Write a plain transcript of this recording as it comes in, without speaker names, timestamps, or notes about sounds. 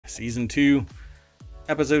Season 2,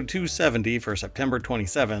 Episode 270 for September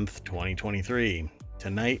 27th, 2023.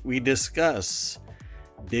 Tonight we discuss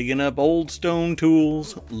digging up old stone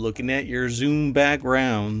tools, looking at your Zoom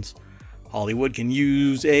backgrounds, Hollywood can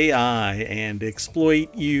use AI and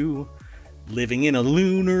exploit you, living in a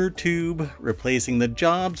lunar tube, replacing the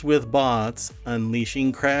jobs with bots,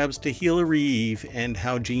 unleashing crabs to heal a reef, and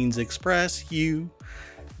how genes express you.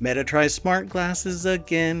 Meta tries smart glasses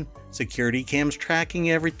again, security cams tracking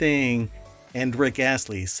everything, and Rick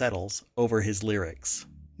Astley settles over his lyrics.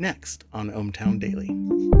 Next on ohmTown Daily.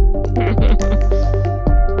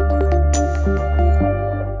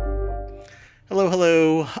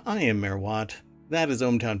 Hello, I am Mayor Watt. That is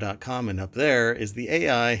ohmTown.com, and up there is the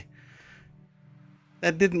AI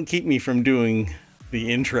that didn't keep me from doing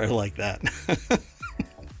the intro like that.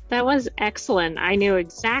 That was excellent. I knew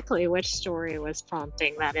exactly which story was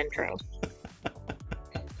prompting that intro.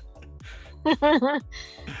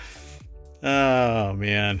 Oh,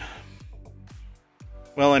 man.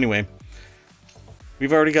 Well, anyway,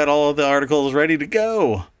 we've already got all of the articles ready to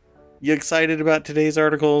go. You excited about today's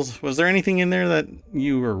articles? Was there anything in there that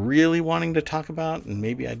you were really wanting to talk about and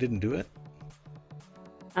maybe I didn't do it?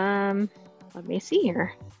 Let me see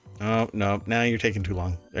here. Oh, no, now you're taking too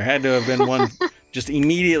long. There had to have been one just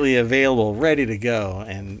immediately available, ready to go,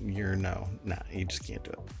 and you just can't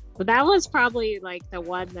do it. Well, that was probably like the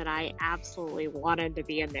one that I absolutely wanted to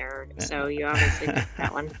be in there, so you obviously picked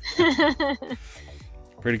that one.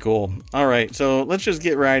 Pretty cool. All right, so let's just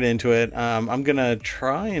get right into it. I'm gonna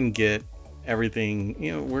try and get everything,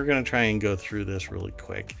 we're gonna try and go through this really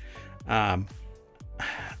quick.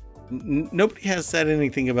 Nobody has said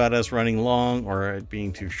anything about us running long or it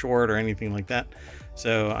being too short or anything like that.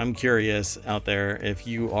 So I'm curious out there, if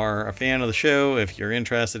you are a fan of the show, if you're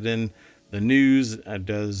interested in the news,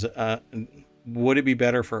 would it be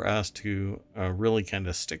better for us to really kind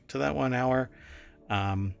of stick to that 1 hour?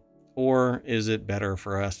 Or is it better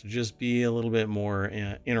for us to just be a little bit more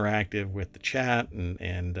interactive with the chat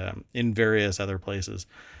and in various other places?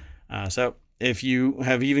 So if you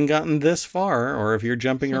have even gotten this far, or if you're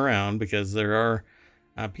jumping around, because there are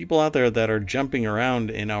people out there that are jumping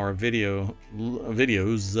around in our videos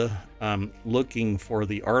looking for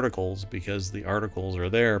the articles, because the articles are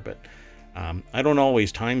there, but I don't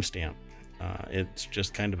always timestamp. It's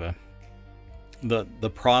just kind of the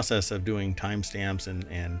process of doing timestamps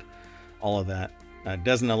and all of that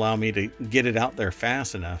doesn't allow me to get it out there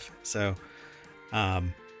fast enough. So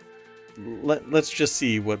let's just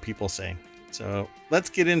see what people say. So let's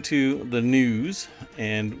get into the news,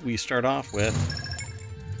 and we start off with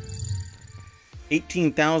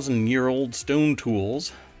 18,000-year-old stone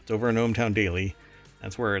tools. It's over in ohmTown Daily.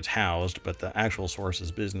 That's where it's housed, but the actual source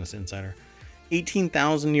is Business Insider.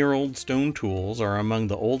 18,000-year-old stone tools are among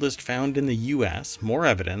the oldest found in the U.S., more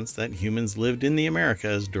evidence that humans lived in the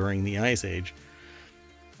Americas during the Ice Age.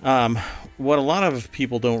 What a lot of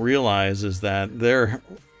people don't realize is that there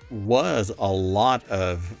was a lot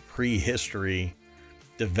of prehistory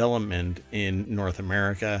development in North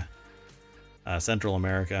America, Central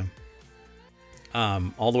America,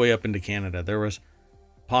 all the way up into Canada. There was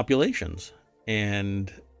populations,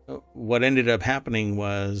 and what ended up happening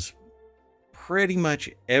was pretty much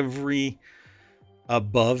every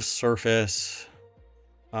above surface,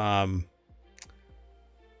 I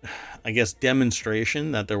guess,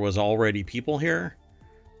 demonstration that there was already people here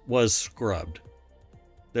was scrubbed.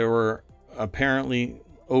 There were apparently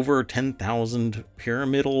over 10,000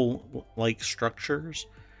 pyramidal like structures.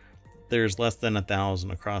 There's less than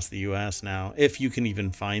 1,000 across the US now, if you can even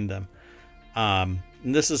find them. And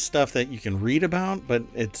this is stuff that you can read about, but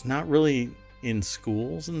it's not really in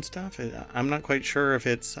schools and stuff. I'm not quite sure if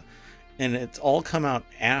it's all come out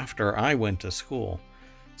after I went to school.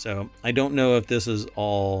 So I don't know if this is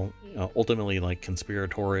all ultimately like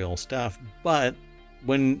conspiratorial stuff, but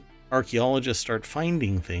when archaeologists start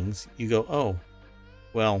finding things, you go, oh,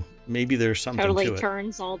 well, maybe there's something to it. Totally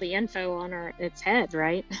turns all the info on its head,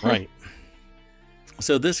 right? Right.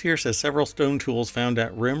 So this here says several stone tools found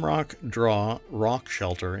at Rimrock Draw Rock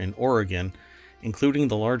Shelter in Oregon, including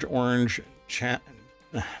the large orange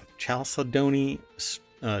chalcedony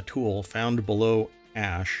tool found below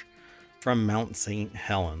ash from Mount St.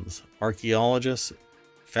 Helens. Archaeologists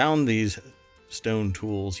found these stone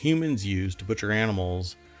tools humans used to butcher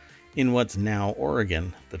animals in what's now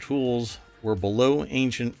Oregon. The tools were below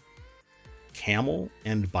ancient camel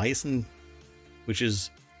and bison, which is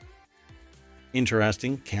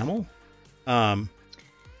interesting. Camel?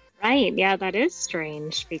 Right, yeah, that is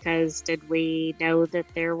strange, because did we know that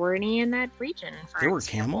there were any in that region? There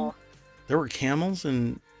were camels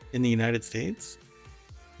in the United States?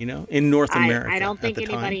 in North I America don't at think the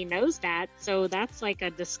time. anybody knows that. So that's like a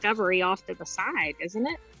discovery off to the side, isn't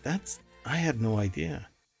it? I had no idea.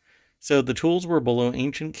 So the tools were below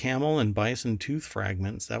ancient camel and bison tooth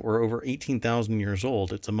fragments that were over 18,000 years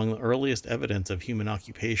old. It's among the earliest evidence of human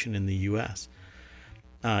occupation in the U.S.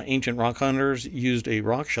 Ancient rock hunters used a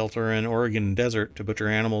rock shelter in Oregon desert to butcher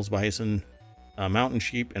animals, bison, mountain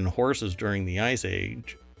sheep, and horses during the Ice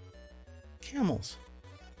Age. Camels.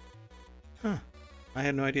 Huh. I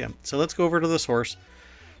had no idea. So let's go over to the source.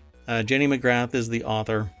 Jenny McGrath is the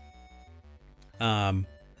author. I'm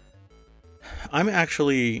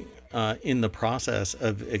actually in the process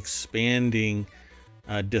of expanding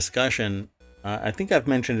discussion. I think I've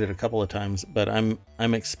mentioned it a couple of times, but I'm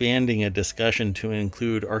expanding a discussion to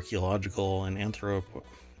include archaeological and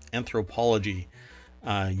anthropology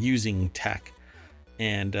using tech.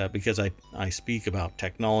 And because I speak about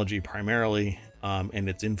technology primarily and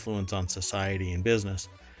its influence on society and business.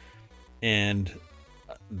 And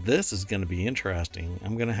this is going to be interesting.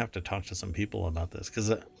 I'm going to have to talk to some people about this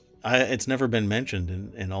because it's never been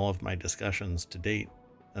mentioned in all of my discussions to date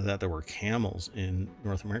that there were camels in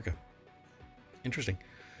North America. Interesting.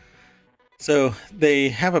 So they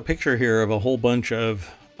have a picture here of a whole bunch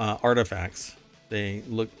of artifacts. They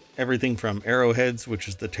look everything from arrowheads, which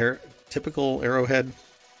is the typical arrowhead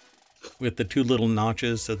with the two little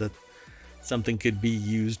notches so that something could be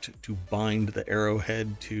used to bind the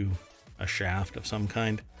arrowhead to a shaft of some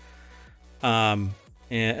kind,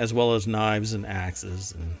 as well as knives and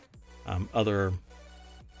axes and other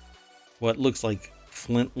what looks like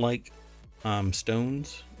flint-like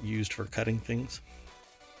stones used for cutting things.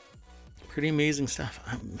 Pretty amazing stuff.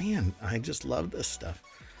 Man, I just love this stuff.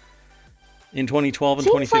 In 2012 and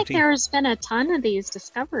Seems 2015, like there's been a ton of these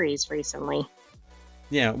discoveries recently.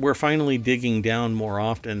 yeah, we're finally digging down more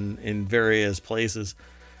often in various places.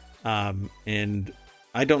 And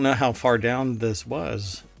I don't know how far down this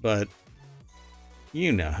was, but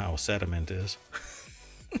you know how sediment is.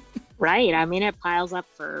 Right. I mean, it piles up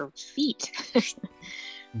for feet.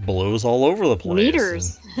 Blows all over the place.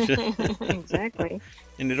 Meters. Exactly.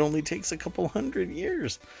 And it only takes a couple hundred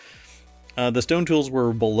years. The stone tools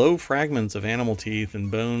were below fragments of animal teeth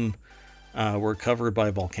and bone were covered by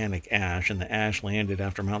volcanic ash, and the ash landed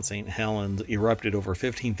after Mount St. Helens erupted over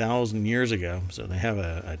 15,000 years ago. So they have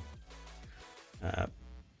a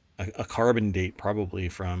carbon date probably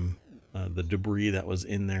from the debris that was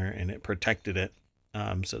in there, and it protected it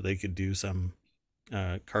so they could do some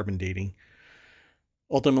carbon dating.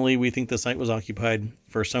 Ultimately, we think the site was occupied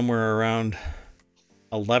for somewhere around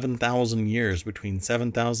 11,000 years, between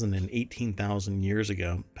 7,000 and 18,000 years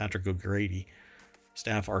ago. Patrick O'Grady,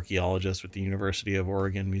 staff archaeologist with the University of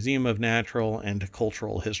Oregon Museum of Natural and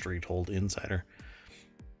Cultural History, told Insider.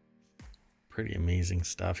 Pretty amazing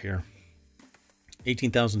stuff here.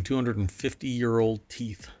 18,250-year-old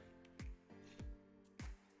teeth.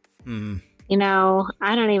 You know,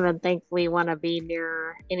 I don't even think we want to be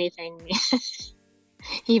near anything,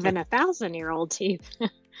 even 1,000-year-old teeth.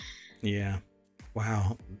 Yeah.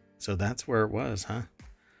 Wow. So that's where it was, huh?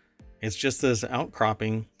 It's just this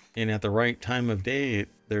outcropping, and at the right time of day,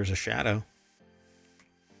 there's a shadow.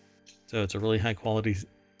 So it's a really high quality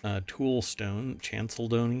tool stone,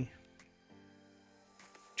 Chalcedony.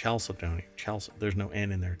 There's no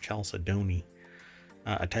N in there. Chalcedony.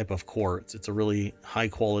 A type of quartz. It's a really high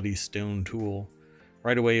quality stone tool.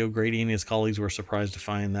 Right away, O'Grady and his colleagues were surprised to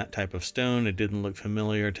find that type of stone. It didn't look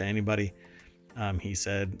familiar to anybody. He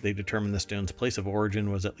said they determined the stone's place of origin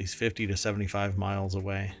was at least 50 to 75 miles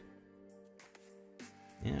away.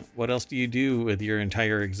 Yeah, what else do you do with your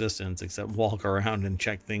entire existence except walk around and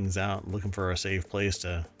check things out, looking for a safe place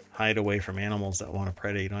to hide away from animals that want to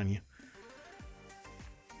predate on you?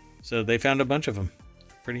 So they found a bunch of them.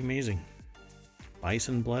 Pretty amazing.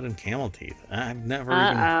 Bison blood and camel teeth. I've never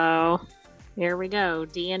Uh-oh. Here we go.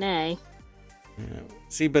 DNA. Yeah.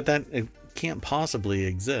 See, but that it can't possibly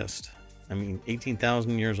exist. I mean,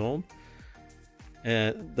 18,000 years old.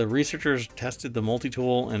 The researchers tested the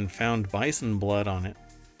multi-tool and found bison blood on it.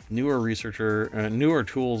 Newer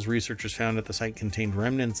tools researchers found at the site contained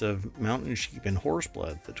remnants of mountain sheep and horse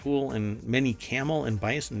blood. The tool and many camel and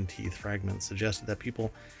bison teeth fragments suggested that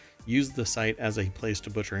people used the site as a place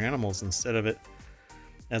to butcher animals instead of it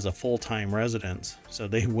as a full-time residence. So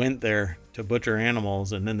they went there to butcher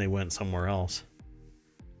animals and then they went somewhere else.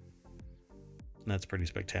 And that's pretty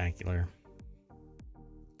spectacular.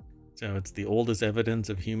 So it's the oldest evidence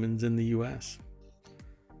of humans in the US.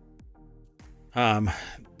 There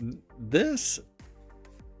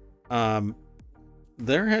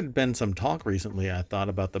had been some talk recently, I thought,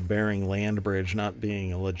 about the Bering Land Bridge not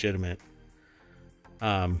being a legitimate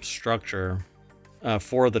structure.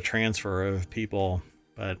 for the transfer of people,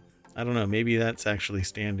 but I don't know, maybe that's actually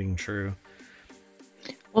standing true.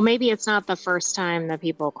 Well, maybe it's not the first time that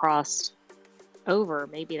people crossed over.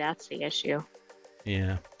 Maybe that's the issue.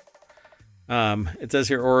 Yeah. It says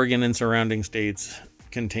here Oregon and surrounding states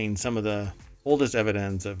contain some of the oldest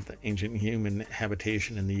evidence of the ancient human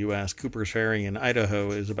habitation in the U.S. Cooper's Ferry in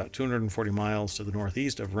Idaho is about 240 miles to the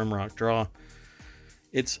northeast of Rimrock Draw.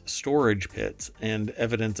 Its storage pits and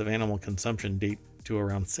evidence of animal consumption date to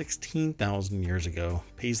around 16,000 years ago.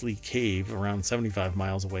 Paisley Cave, around 75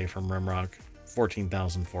 miles away from Rimrock,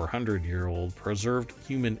 14,400-year-old preserved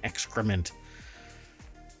human excrement.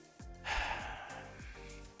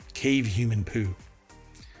 Cave human poo.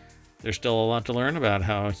 There's still a lot to learn about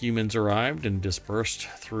how humans arrived and dispersed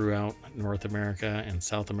throughout North America and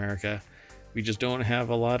South America. We just don't have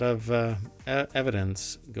a lot of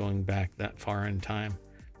evidence going back that far in time.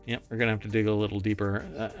 Yep, we're going to have to dig a little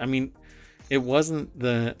deeper. I mean, it wasn't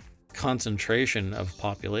the concentration of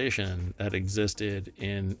population that existed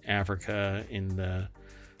in Africa, in the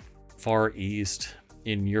Far East,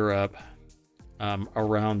 in Europe,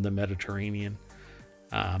 around the Mediterranean.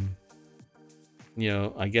 You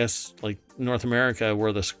know, I guess like North America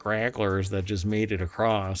were the scragglers that just made it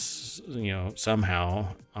across, you know, somehow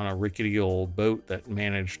on a rickety old boat that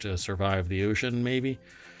managed to survive the ocean, maybe.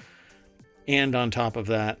 And on top of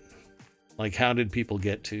that, like, how did people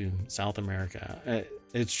get to South America?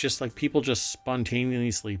 It's just like people just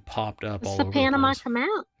spontaneously popped up It's all the over the Panama place.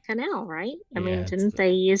 Canal, right? I mean, Yeah, didn't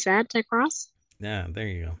they use that to cross? yeah, there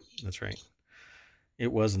you go. That's right.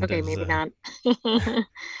 It wasn't Okay, as maybe not.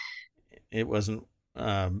 it wasn't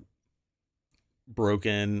um,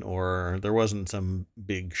 broken, or there wasn't some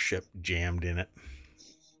big ship jammed in it.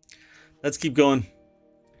 Let's keep going.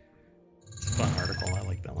 It's a fun article. I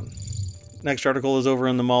like that one. Next article is over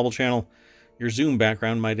in the Mobile channel. Your Zoom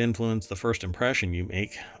background might influence the first impression you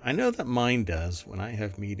make. I know that mine does when I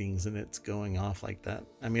have meetings and it's going off like that.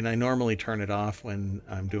 I mean, I normally turn it off when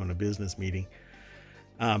I'm doing a business meeting.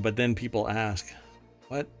 But then people ask,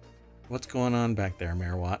 what's going on back there,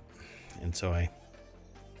 Mayor Watt? And so I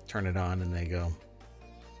turn it on and they go,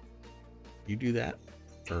 you do that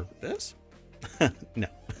for this? No.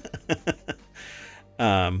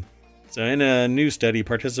 So in a new study,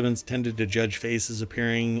 participants tended to judge faces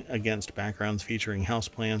appearing against backgrounds featuring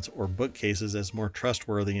houseplants or bookcases as more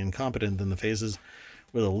trustworthy and competent than the faces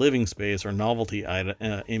with a living space or novelty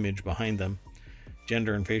image behind them.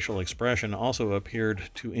 Gender and facial expression also appeared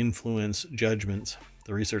to influence judgments.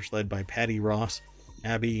 The research, led by Patty Ross,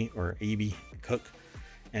 Abby Cook,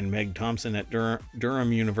 and Meg Thompson at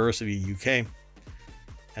Durham University, UK,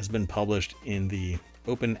 has been published in the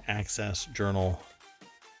open access journal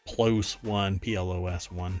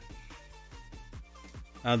PLOS One.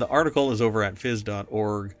 The article is over at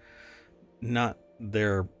phys.org, not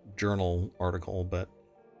their journal article, but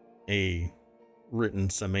a written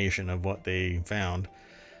summation of what they found.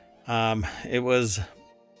 It was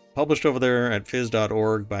published over there at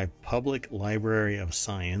phys.org by Public Library of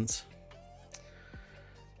Science.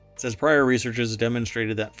 It says prior research has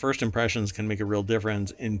demonstrated that first impressions can make a real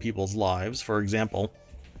difference in people's lives. For example,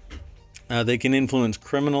 they can influence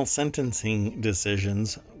criminal sentencing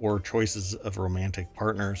decisions or choices of romantic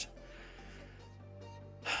partners.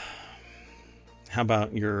 How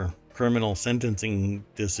about your criminal sentencing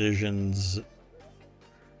decisions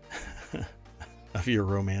of your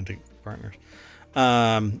romantic partners?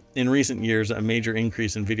 In recent years, a major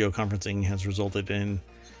increase in video conferencing has resulted in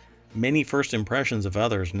many first impressions of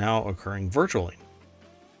others now occurring virtually.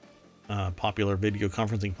 Popular video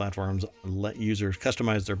conferencing platforms let users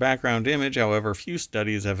customize their background image. However, few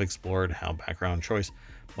studies have explored how background choice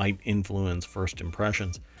might influence first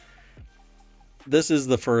impressions. This is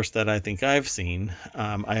the first that I think I've seen.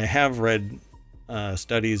 I have read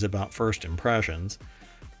studies about first impressions,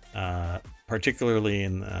 particularly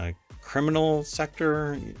in the criminal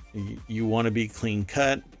sector. You want to be clean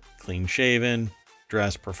cut, clean shaven,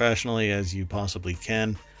 dress professionally as you possibly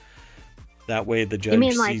can. That way the judge You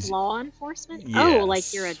mean like sees... law enforcement? Yes. Oh,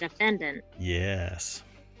 like you're a defendant. Yes.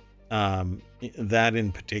 That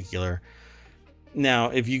in particular. Now,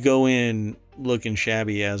 if you go in looking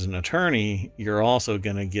shabby as an attorney, you're also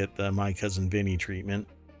going to get the My Cousin Vinny treatment,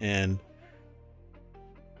 and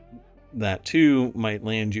that too might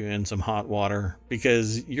land you in some hot water,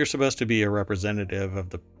 because you're supposed to be a representative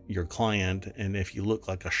of your client, and if you look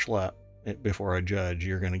like a schlep before a judge,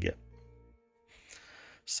 you're going to get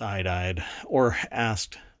side-eyed or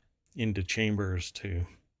asked into chambers to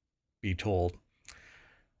be told,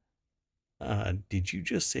 did you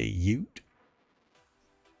just say ute?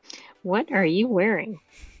 What are you wearing?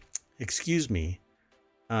 Excuse me.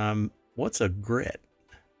 What's a grit?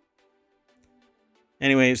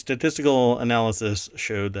 Anyway, statistical analysis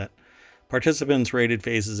showed that participants rated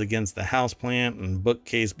faces against the houseplant and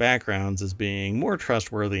bookcase backgrounds as being more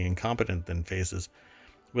trustworthy and competent than faces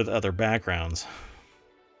with other backgrounds.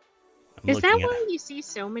 Is that why you see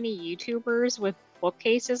so many YouTubers with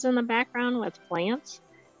bookcases in the background with plants?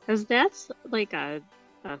 Because that's like a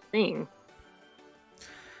thing.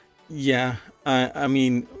 Yeah, I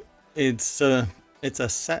mean, it's a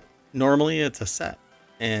set. Normally, it's a set,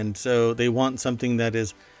 and so they want something that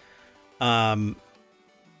is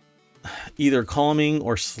either calming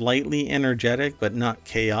or slightly energetic, but not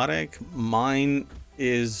chaotic. Mine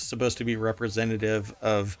is supposed to be representative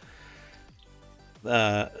of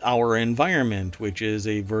our environment, which is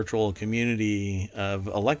a virtual community of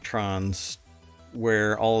electrons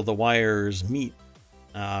where all of the wires meet,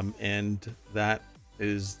 and that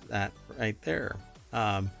is that right there.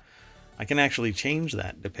 I can actually change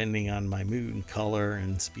that depending on my mood, color,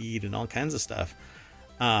 and speed, and all kinds of stuff.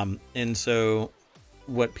 And so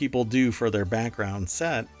what people do for their background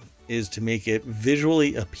set is to make it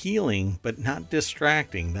visually appealing but not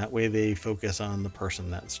distracting. That way they focus on the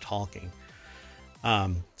person that's talking.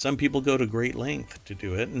 Some people go to great length to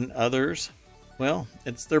do it, and others, well,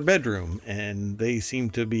 it's their bedroom, and they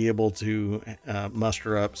seem to be able to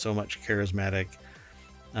muster up so much charismatic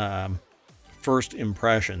first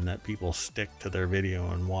impression that people stick to their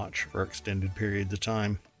video and watch for extended periods of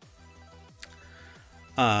time.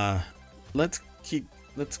 Let's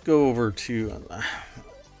go over to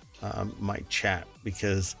my chat,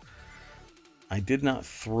 because I did not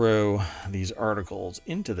throw these articles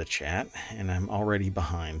into the chat and I'm already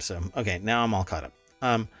behind. So, okay, now I'm all caught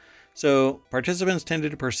up. So participants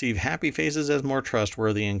tended to perceive happy faces as more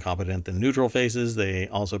trustworthy and competent than neutral faces. They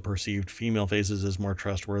also perceived female faces as more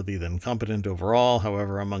trustworthy than competent overall.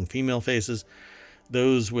 However, among female faces,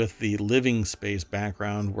 those with the living space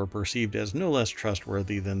background were perceived as no less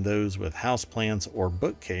trustworthy than those with houseplants or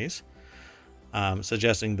bookcase,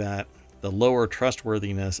 suggesting that the lower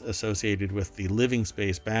trustworthiness associated with the living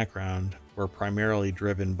space background were primarily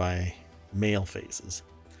driven by male faces.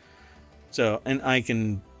 So, and I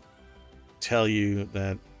can tell you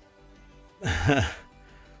that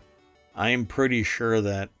I'm pretty sure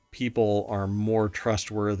that people are more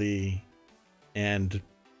trustworthy and,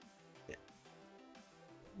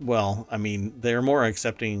 well, I mean, they're more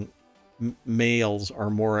accepting. Males are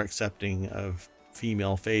more accepting of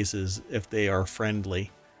female faces if they are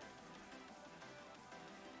friendly.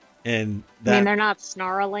 And that, I mean, they're not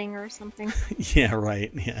snarling or something. yeah,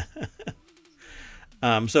 right. Yeah.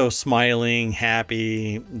 So smiling,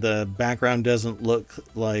 happy, the background doesn't look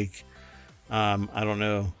like, I don't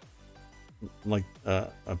know, like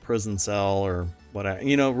a prison cell or whatever,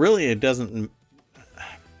 really it doesn't.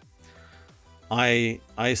 I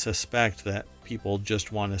suspect that people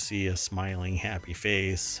just want to see a smiling, happy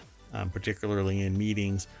face, particularly in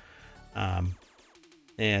meetings.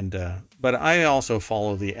 But I also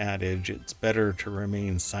follow the adage, it's better to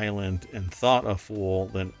remain silent and thought a fool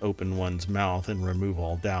than open one's mouth and remove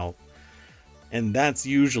all doubt. And that's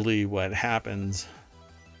usually what happens,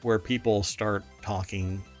 where people start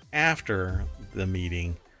talking after the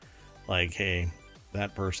meeting, like, hey,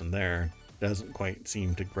 that person there doesn't quite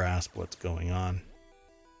seem to grasp what's going on.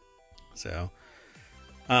 So,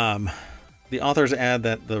 the authors add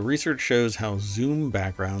that the research shows how Zoom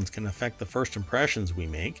backgrounds can affect the first impressions we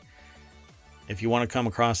make. If you want to come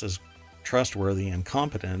across as trustworthy and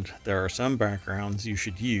competent, there are some backgrounds you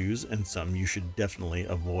should use and some you should definitely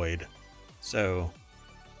avoid. So,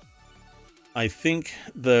 I think,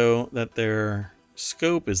 though, that their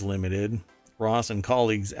scope is limited. Ross and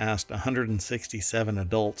colleagues asked 167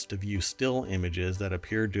 adults to view still images that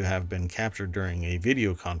appeared to have been captured during a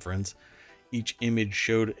video conference. Each image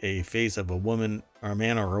showed a face of a woman, or a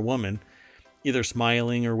man or a woman, either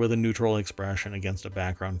smiling or with a neutral expression against a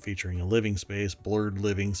background featuring a living space, blurred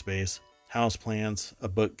living space, houseplants, a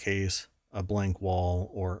bookcase, a blank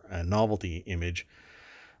wall, or a novelty image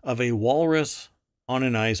of a walrus on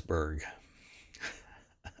an iceberg.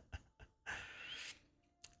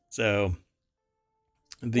 So,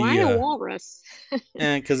 why a walrus?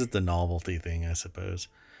 Because it's a novelty thing, I suppose.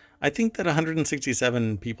 I think that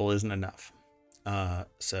 167 people isn't enough.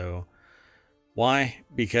 So why?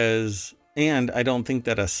 Because, and I don't think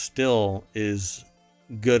that a still is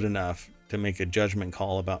good enough to make a judgment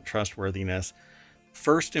call about trustworthiness.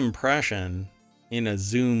 First impression in a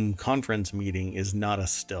Zoom conference meeting is not a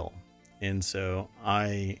still. And so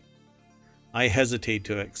I hesitate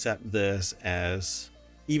to accept this as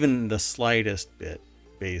even the slightest bit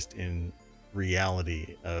based in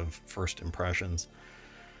reality of first impressions.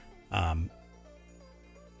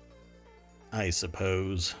 I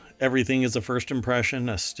suppose. Everything is a first impression,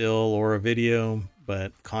 a still or a video,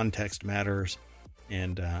 but context matters.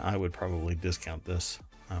 And I would probably discount this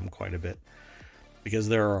quite a bit, because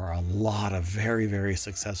there are a lot of very, very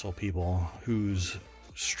successful people whose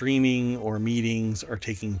streaming or meetings are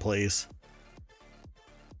taking place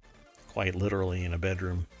quite literally in a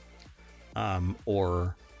bedroom,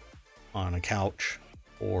 or on a couch,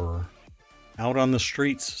 or out on the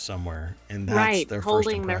streets somewhere, and that's their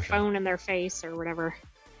holding first their phone in their face or whatever.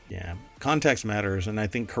 Yeah, context matters, and I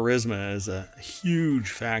think charisma is a huge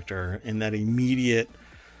factor in that. Immediate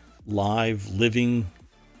live living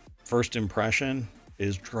first impression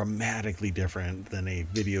is dramatically different than a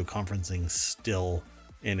video conferencing still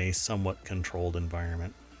in a somewhat controlled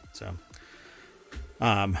environment. So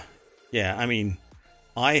yeah, I mean,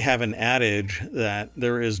 I have an adage that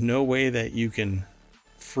there is no way that you can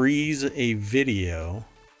freeze a video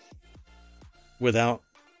without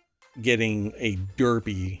getting a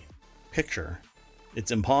derpy picture.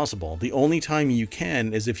 It's impossible. The only time you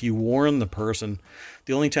can is if you warn the person.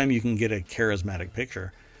 The only time you can get a charismatic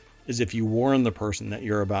picture is if you warn the person that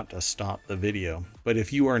you're about to stop the video. But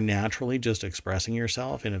if you are naturally just expressing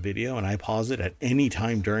yourself in a video and I pause it at any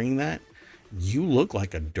time during that, you look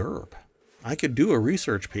like a derp. I could do a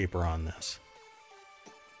research paper on this.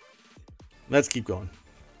 Let's keep going.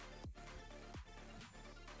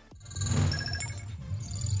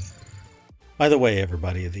 By the way,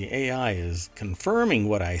 everybody, the AI is confirming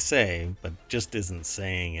what I say, but just isn't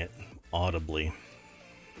saying it audibly.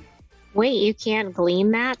 Wait, you can't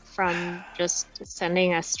glean that from just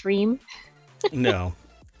sending a stream? No.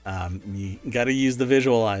 You got to use the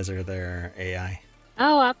visualizer there, AI.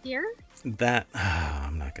 Oh, up here? That,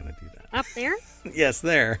 I'm not going to do that. Up there? Yes,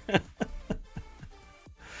 there.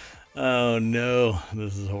 Oh, no.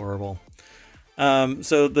 This is horrible.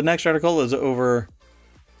 So the next article is over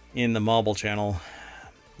in the Mobile Channel.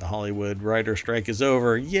 The Hollywood writer strike is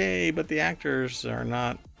over. Yay, but the actors are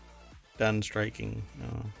not done striking.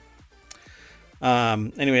 No.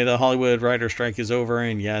 Anyway, the Hollywood writer strike is over,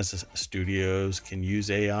 and yes, studios can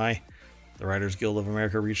use AI. The Writers Guild of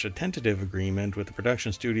America reached a tentative agreement with the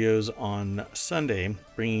production studios on Sunday,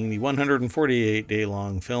 bringing the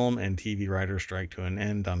 148-day-long film and TV writer strike to an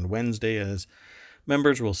end on Wednesday, as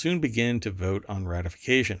members will soon begin to vote on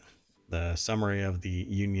ratification. The summary of the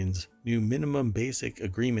union's new minimum basic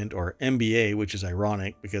agreement, or MBA, which is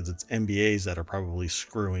ironic because it's MBAs that are probably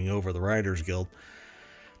screwing over the Writers Guild,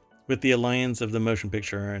 with the Alliance of the Motion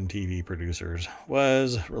Picture and TV Producers,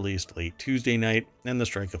 was released late Tuesday night, and the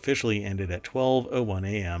strike officially ended at 12:01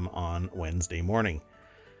 a.m. on Wednesday morning.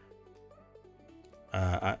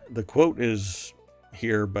 The quote is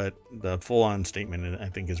here, but the full-on statement, I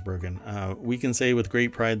think, is broken. We can say with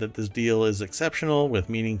great pride that this deal is exceptional, with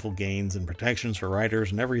meaningful gains and protections for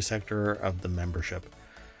writers in every sector of the membership.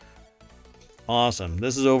 Awesome.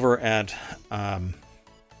 This is over at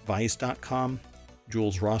Vice.com.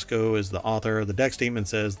 Jules Roscoe is the author. The deck statement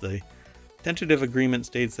says the tentative agreement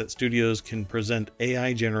states that studios can present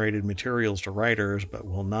AI-generated materials to writers, but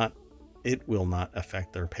it will not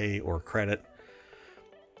affect their pay or credit.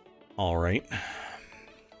 All right.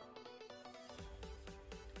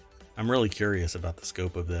 I'm really curious about the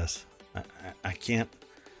scope of this. I can't.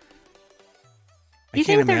 You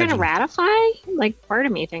think they're going to ratify? Like, part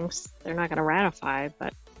of me thinks they're not going to ratify,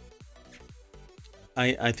 but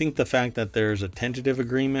I think the fact that there's a tentative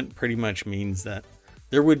agreement pretty much means that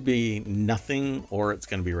there would be nothing, or it's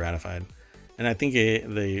going to be ratified. And I think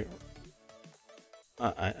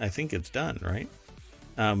I think it's done, right?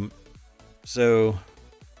 So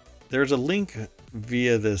there's a link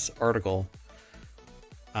via this article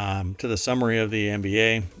to the summary of the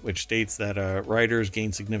MBA, which states that writers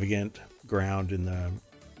gain significant ground in the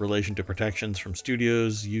relation to protections from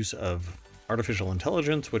studios' use of artificial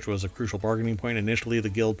intelligence, which was a crucial bargaining point. Initially, the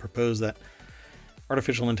Guild proposed that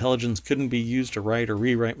artificial intelligence couldn't be used to write or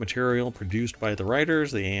rewrite material produced by the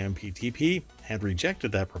writers. The AMPTP had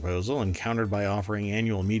rejected that proposal and countered by offering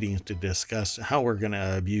annual meetings to discuss how we're going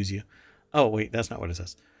to abuse you. Oh, wait, that's not what it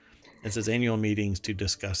says. It says annual meetings to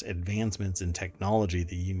discuss advancements in technology,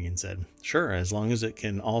 the union said. Sure, as long as it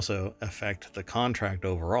can also affect the contract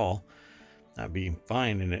overall, that'd be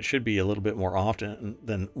fine, and it should be a little bit more often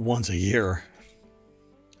than once a year.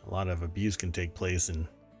 A lot of abuse can take place in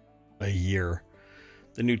a year.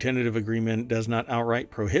 The new tentative agreement does not outright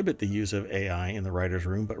prohibit the use of AI in the writer's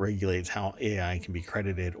room, but regulates how AI can be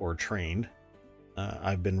credited or trained.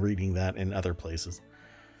 I've been reading that in other places.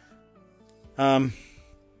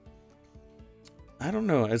 I don't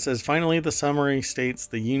know. It says, finally, the summary states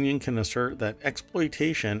the union can assert that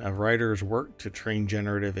exploitation of writers' work to train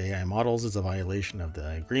generative AI models is a violation of the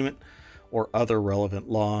agreement. or other relevant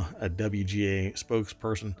law. A WGA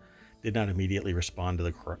spokesperson did not immediately respond to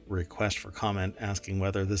the request for comment, asking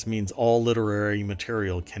whether this means all literary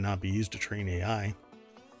material cannot be used to train AI,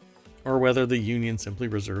 or whether the union simply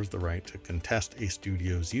reserves the right to contest a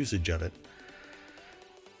studio's usage of it.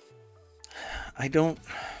 I don't...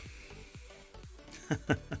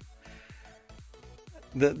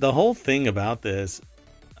 the whole thing about this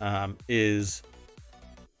is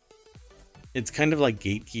it's kind of like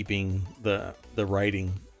gatekeeping the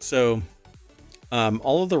writing. So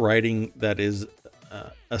all of the writing that is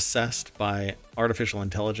assessed by artificial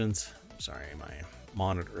intelligence, sorry, my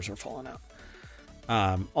monitors are falling out.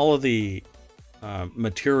 All of the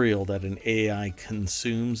material that an AI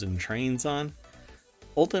consumes and trains on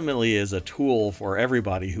ultimately is a tool for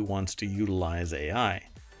everybody who wants to utilize AI.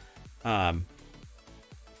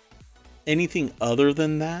 Anything other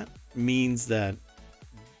than that means that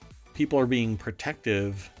people are being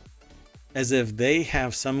protective as if they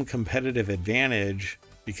have some competitive advantage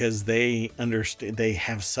because they understand, they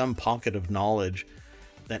have some pocket of knowledge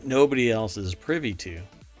that nobody else is privy to.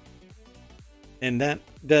 And that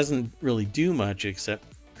doesn't really do much except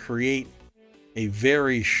create a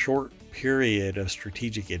very short period of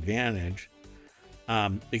strategic advantage,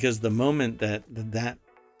 because the moment that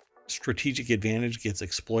strategic advantage gets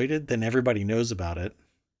exploited, then everybody knows about it,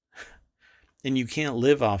 and you can't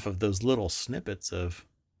live off of those little snippets of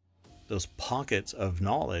those pockets of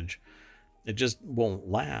knowledge. It just won't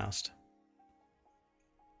last.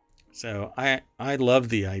 So I love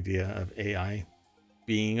the idea of AI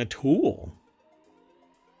being a tool.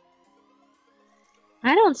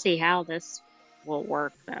 I don't see how this will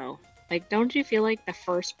work though. Like, don't you feel like the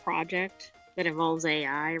first project that involves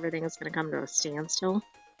AI, everything is going to come to a standstill?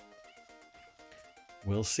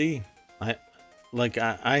 We'll see.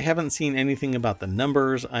 I haven't seen anything about the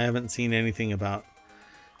numbers. I haven't seen anything about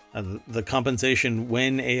the compensation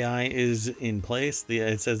when AI is in place.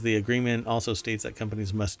 It says the agreement also states that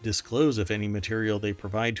companies must disclose if any material they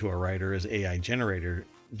provide to a writer is AI generated.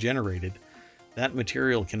 That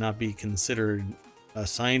material cannot be considered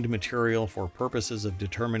assigned material for purposes of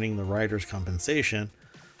determining the writer's compensation,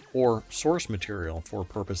 or source material for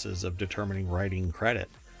purposes of determining writing credit,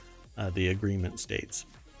 the agreement states.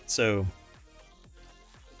 So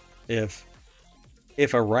if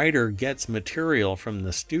a writer gets material from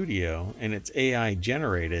the studio and it's AI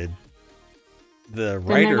generated, the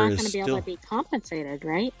writer is still... They're not going to be able to be compensated,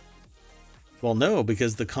 right? Well, no,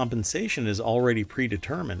 because the compensation is already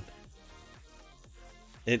predetermined.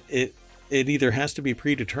 It either has to be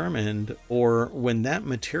predetermined, or when that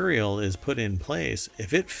material is put in place,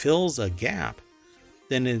 if it fills a gap,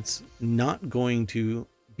 then it's not going to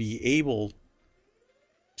be able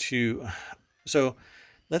to... So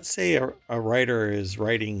let's say a writer is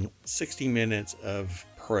writing 60 minutes of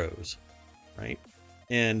prose, right?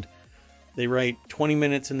 And they write 20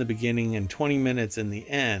 minutes in the beginning and 20 minutes in the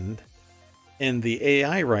end, and the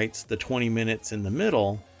AI writes the 20 minutes in the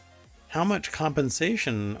middle. How much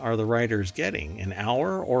compensation are the writers getting? An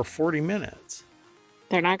hour or 40 minutes?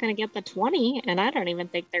 They're not going to get the 20, and I don't even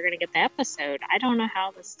think they're going to get the episode. I don't know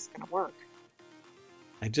how this is going to work.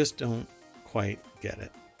 I just don't quite get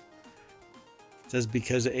it. It says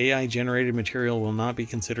because AI generated material will not be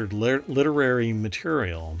considered literary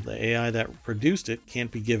material, the AI that produced it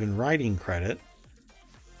can't be given writing credit,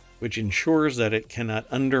 which ensures that it cannot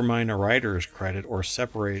undermine a writer's credit or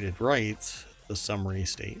separated rights, the summary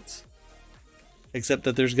states. Except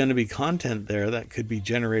that there's going to be content there that could be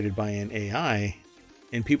generated by an AI,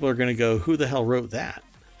 and people are going to go, who the hell wrote that?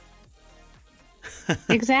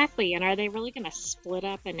 Exactly. And are they really going to split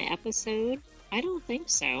up an episode? I don't think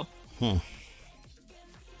so. I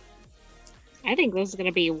think this is going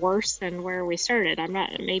to be worse than where we started.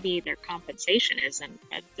 Maybe their compensation isn't,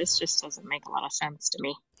 but this just doesn't make a lot of sense to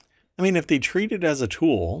me. I mean, if they treat it as a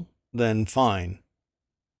tool, then fine.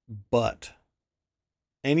 But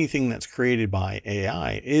anything that's created by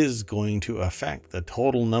AI is going to affect the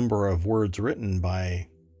total number of words written by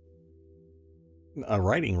a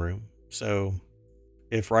writing room. So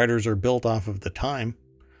if writers are built off of the time,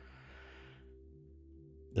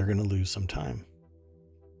 they're going to lose some time.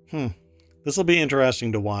 This will be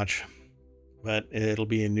interesting to watch, but it'll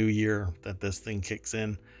be a new year that this thing kicks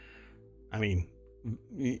in. I mean,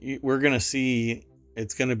 we're going to see,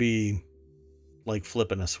 it's going to be like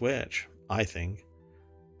flipping a switch, I think.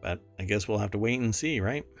 But I guess we'll have to wait and see,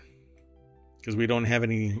 right? Because we don't have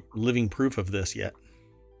any living proof of this yet.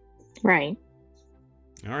 Right.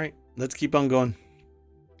 All right, let's keep on going,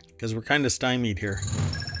 because we're kind of stymied here.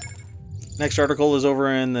 Next article is over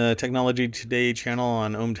in the Technology Today channel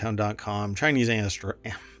on ohmTown.com. Chinese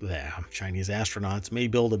astronauts may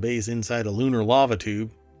build a base inside a lunar lava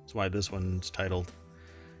tube. That's why this one's titled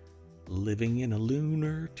Living in a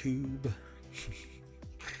Lunar Tube.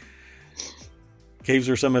 Caves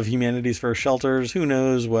are some of humanity's first shelters. Who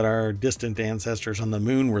knows what our distant ancestors on the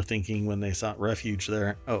moon were thinking when they sought refuge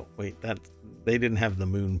there. Oh, wait, they didn't have the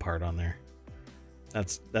moon part on there.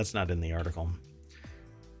 That's not in the article.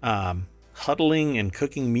 Huddling and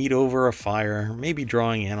cooking meat over a fire, maybe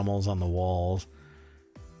drawing animals on the walls.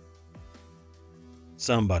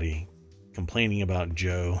 Somebody complaining about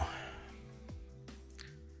Joe.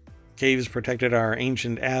 Caves protected our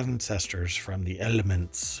ancient ancestors from the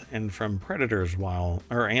elements and from predators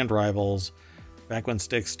and rivals back when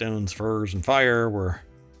sticks, stones, furs, and fire were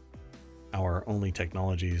our only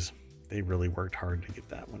technologies. They really worked hard to get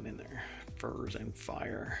that one in there. Furs and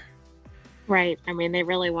fire. Right. I mean, they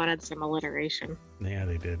really wanted some alliteration. Yeah,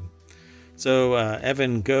 they did. So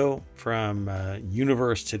Evan Go from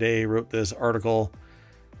Universe Today wrote this article.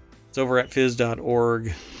 It's over at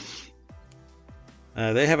phys.org.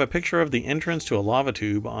 They have a picture of the entrance to a lava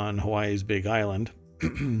tube on Hawaii's Big Island.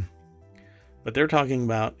 But they're talking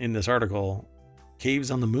about, in this article, caves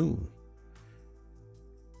on the moon.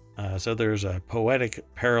 So there's a poetic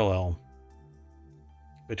parallel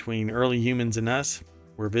between early humans and us.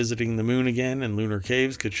 We're visiting the moon again, and lunar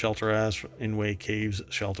caves could shelter us in way caves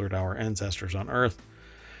sheltered our ancestors on Earth.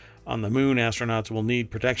 On the moon, astronauts will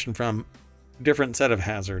need protection from a different set of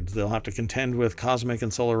hazards. They'll have to contend with cosmic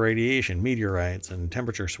and solar radiation, meteorites, and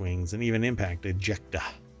temperature swings, and even impact ejecta.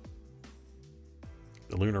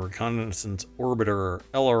 The Lunar Reconnaissance Orbiter,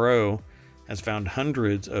 LRO, has found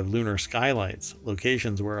hundreds of lunar skylights,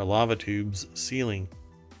 locations where a lava tube's ceiling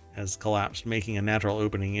has collapsed, making a natural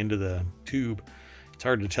opening into the tube. It's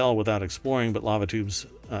hard to tell without exploring, but lava tubes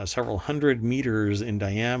several hundred meters in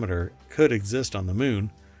diameter could exist on the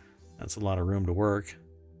moon. That's a lot of room to work.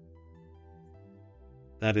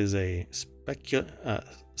 That is a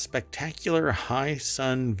spectacular high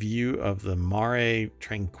sun view of the Mare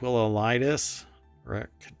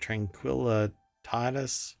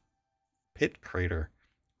Tranquillitatis pit crater,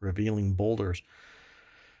 revealing boulders.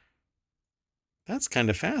 That's kind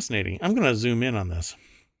of fascinating. I'm going to zoom in on this.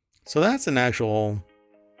 So that's an actual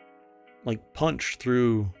punch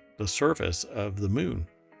through the surface of the moon.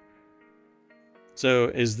 So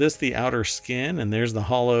is this the outer skin and there's the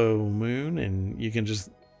hollow moon and you can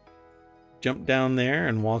just jump down there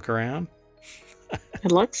and walk around?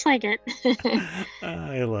 It looks like it.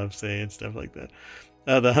 I love saying stuff like that.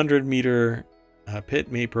 The 100-meter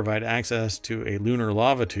pit may provide access to a lunar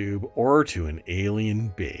lava tube or to an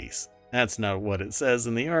alien base. That's not what it says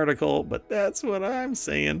in the article, but that's what I'm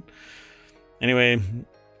saying. Anyway,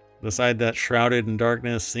 the side that's shrouded in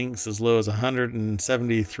darkness sinks as low as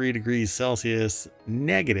 173 degrees Celsius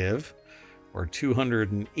negative, or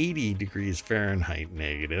 280 degrees Fahrenheit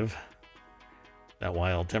negative. That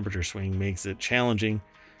wild temperature swing makes it challenging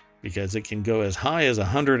because it can go as high as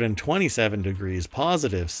 127 degrees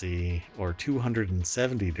positive C, or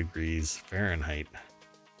 270 degrees Fahrenheit.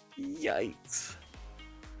 Yikes.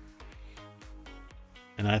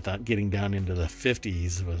 And I thought getting down into the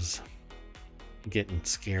 50s was getting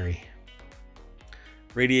scary.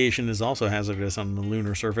 Radiation is also hazardous on the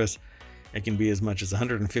lunar surface. It can be as much as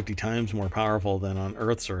 150 times more powerful than on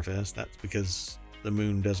Earth's surface. That's because the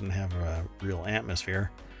moon doesn't have a real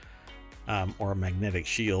atmosphere or a magnetic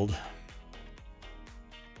shield.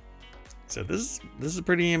 So this is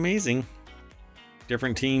pretty amazing.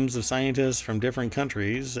 Different teams of scientists from different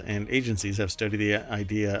countries and agencies have studied the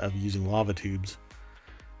idea of using lava tubes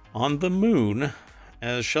on the moon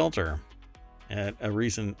as shelter. At a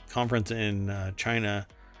recent conference in China,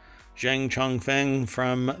 Zhang Chongfeng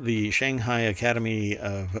from the Shanghai Academy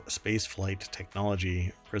of Spaceflight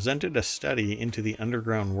Technology presented a study into the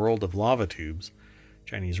underground world of lava tubes.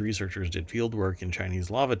 Chinese researchers did fieldwork in Chinese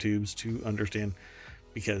lava tubes to understand,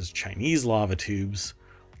 because Chinese lava tubes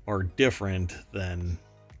are different than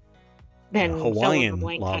Hawaiian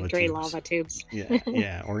lava tubes.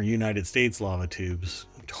 Yeah, or United States lava tubes.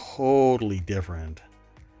 Totally different,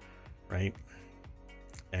 right?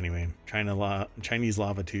 Anyway, Chinese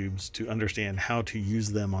lava tubes, to understand how to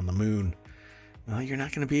use them on the moon. Well, you're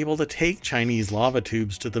not going to be able to take Chinese lava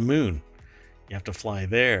tubes to the moon. You have to fly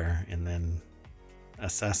there and then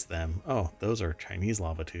assess them. Oh, those are Chinese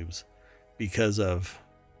lava tubes because of,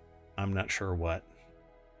 I'm not sure what.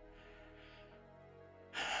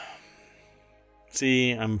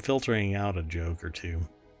 See, I'm filtering out a joke or two.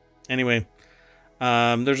 Anyway,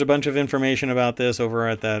 there's a bunch of information about this over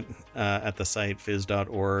at the site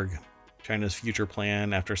phys.org. China's future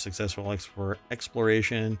plan after successful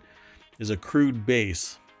exploration is a crewed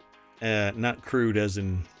base. Not crude as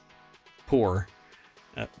in poor,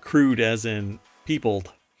 crude as in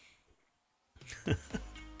peopled.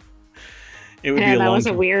 It would be that was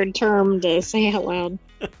a weird term to say out loud.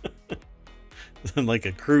 Like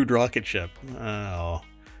a crude rocket ship. Oh,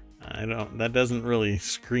 that doesn't really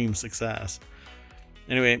scream success.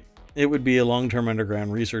 Anyway, it would be a long-term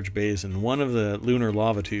underground research base in one of the lunar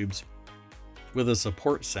lava tubes with a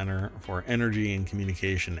support center for energy and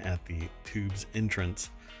communication at the tube's entrance.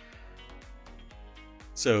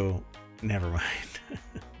 So, never mind.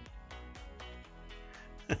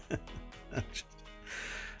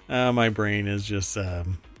 My brain is just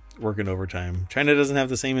working overtime. China doesn't have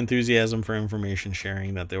the same enthusiasm for information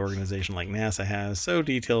sharing that the organization like NASA has, so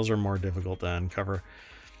details are more difficult to uncover.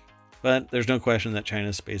 But there's no question that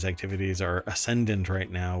China's space activities are ascendant right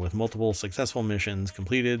now, with multiple successful missions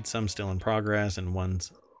completed, some still in progress, and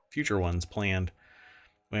future ones planned.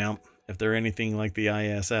 Well, if they're anything like the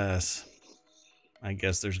ISS, I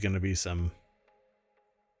guess there's going to be some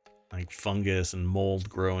like fungus and mold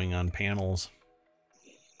growing on panels.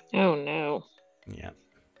 Oh no. Yeah.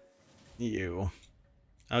 Ew.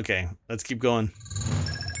 Okay, let's keep going.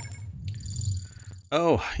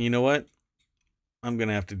 Oh, you know what? I'm going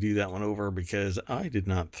to have to do that one over because I did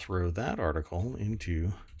not throw that article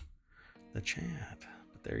into the chat.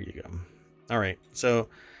 But there you go. All right, so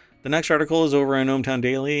the next article is over on ohmTown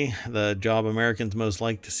Daily, the job Americans most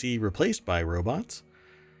like to see replaced by robots.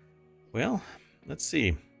 Well, let's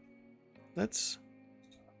see. Let's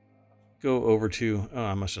go over to... Oh,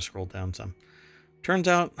 I must have scrolled down some. Turns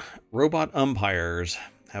out robot umpires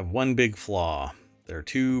have one big flaw. They're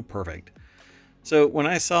too perfect. So when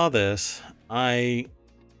I saw this, I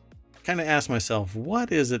kind of asked myself,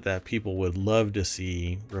 what is it that people would love to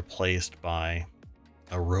see replaced by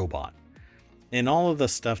a robot? And all of the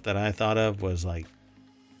stuff that I thought of was like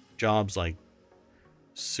jobs like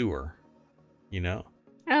sewer, you know?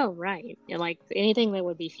 Oh, right. Like anything that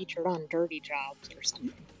would be featured on Dirty Jobs or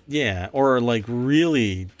something. Yeah, or like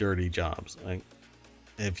really dirty jobs. Like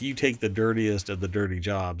if you take the dirtiest of the dirty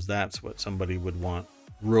jobs, that's what somebody would want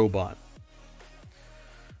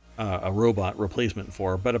a robot replacement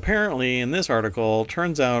for. But apparently in this article,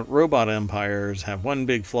 turns out robot umpires have one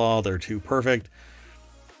big flaw. They're too perfect.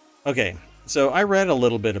 Okay, so I read a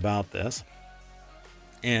little bit about this,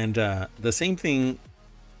 and the same thing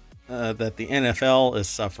that the NFL is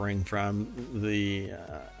suffering from, the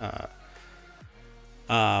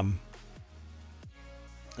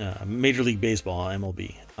Major League Baseball,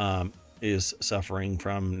 MLB, is suffering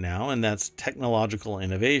from now, and that's technological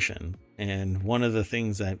innovation. And one of the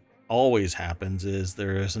things that always happens is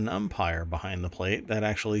there is an umpire behind the plate that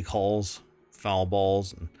actually calls foul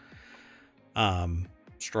balls and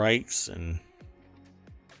strikes and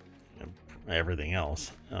everything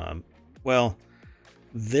else. Well,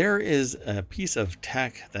 there is a piece of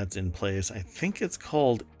tech that's in place. I think it's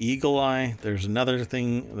called Eagle Eye. There's another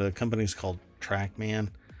thing. The company's called TrackMan.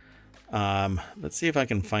 Let's see if I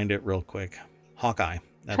can find it real quick. Hawkeye.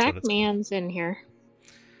 That's what it's called. TrackMan's in here.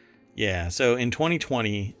 Yeah, so in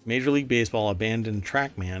 2020, Major League Baseball abandoned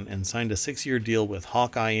TrackMan and signed a 6-year deal with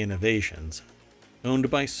Hawkeye Innovations. Owned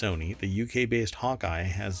by Sony, the UK-based Hawkeye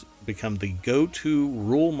has become the go-to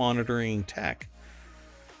rule monitoring tech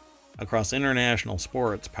across international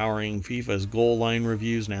sports, powering FIFA's goal line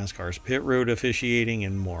reviews, NASCAR's pit road officiating,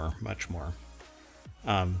 and more, much more.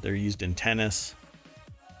 They're used in tennis,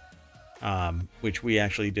 which we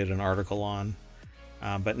actually did an article on.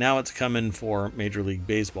 But now it's coming for Major League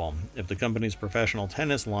Baseball. If the company's professional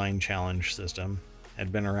tennis line challenge system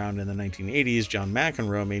had been around in the 1980s, John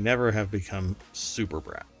McEnroe may never have become Super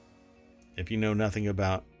Brat. If you know nothing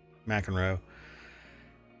about McEnroe,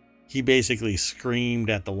 he basically screamed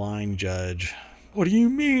at the line judge, "What do you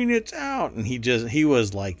mean it's out?" And he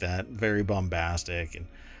was like that, very bombastic, and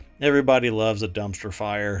everybody loves a dumpster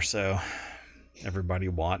fire, so everybody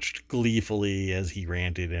watched gleefully as he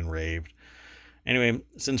ranted and raved. Anyway,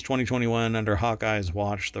 since 2021, under Hawkeye's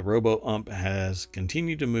watch, the robo-ump has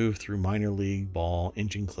continued to move through minor league ball,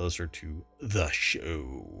 inching closer to the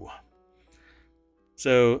show.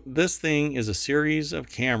 So this thing is a series of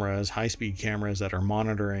cameras, high-speed cameras, that are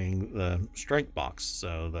monitoring the strike box.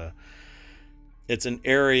 So it's an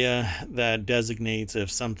area that designates if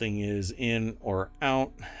something is in or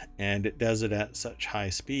out, and it does it at such high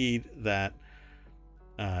speed that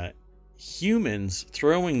humans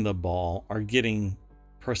throwing the ball are getting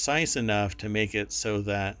precise enough to make it so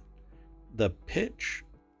that the pitch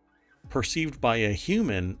perceived by a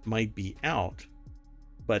human might be out,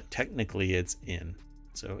 but technically it's in.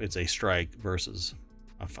 So it's a strike versus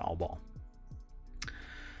a foul ball.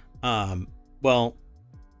 Well,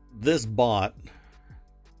 this bot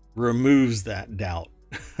removes that doubt.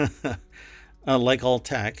 Like all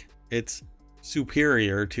tech, it's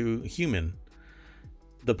superior to human.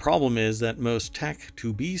 The problem is that most tech,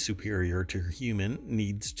 to be superior to human,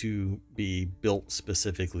 needs to be built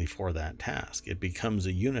specifically for that task. It becomes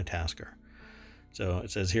a unitasker. So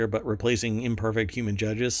it says here, but replacing imperfect human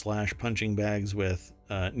judges / punching bags with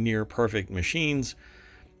near perfect machines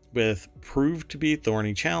with proved to be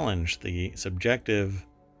thorny challenge. The subjective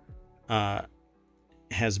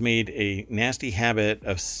has made a nasty habit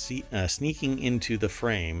of sneaking into the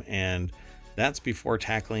frame, and that's before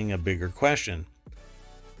tackling a bigger question.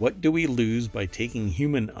 What do we lose by taking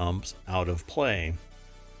human umps out of play?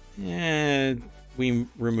 We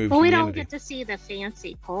remove Well, we humanity. don't get to see the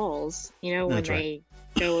fancy calls, when That's they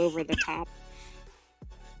go over the top.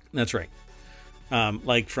 That's right.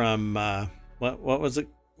 Like from, what was it?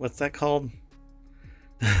 What's that called?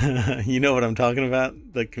 You know what I'm talking about?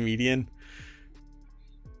 The comedian?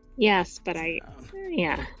 Yes, but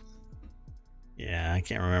yeah. Yeah, I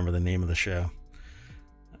can't remember the name of the show.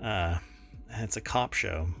 It's a cop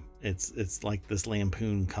show. It's like this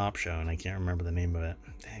lampoon cop show, and I can't remember the name of it.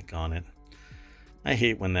 Daggone it. I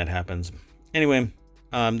hate when that happens. Anyway,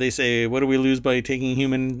 they say, what do we lose by taking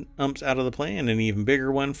human umps out of the play? And an even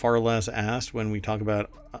bigger one, far less asked when we talk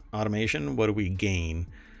about automation, what do we gain?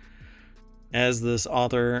 As this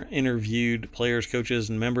author interviewed players, coaches,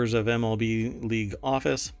 and members of MLB League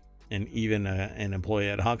office, and even an employee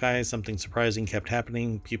at Hawkeye, something surprising kept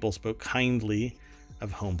happening. People spoke kindly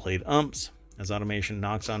of home plate umps as automation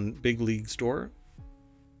knocks on big league's door.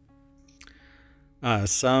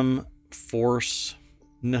 Some force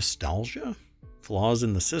nostalgia, flaws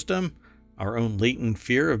in the system, our own latent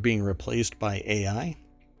fear of being replaced by AI.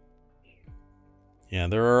 Yeah,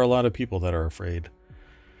 there are a lot of people that are afraid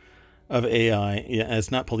of AI. Yeah,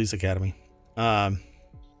 it's not Police Academy.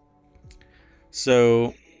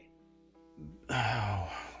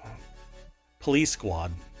 Police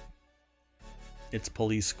Squad. It's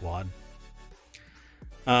Police Squad.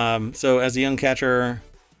 So as a young catcher,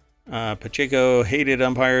 Pacheco hated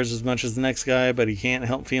umpires as much as the next guy, but he can't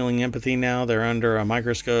help feeling empathy now. They're under a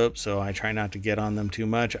microscope, so I try not to get on them too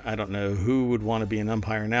much. I don't know who would want to be an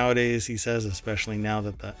umpire nowadays, he says, especially now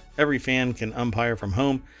that every fan can umpire from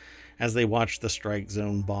home as they watch the strike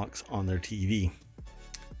zone box on their TV.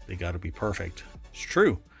 They got to be perfect. It's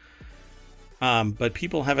true. But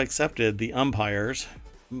people have accepted the umpires.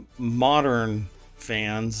 Modern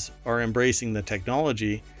fans are embracing the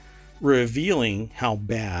technology, revealing how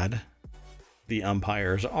bad the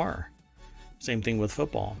umpires are. Same thing with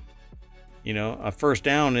football. A first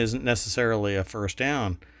down isn't necessarily a first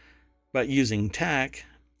down, but using tech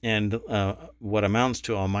and what amounts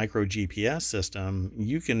to a micro GPS system,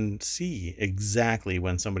 you can see exactly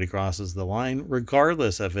when somebody crosses the line,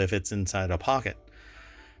 regardless of if it's inside a pocket.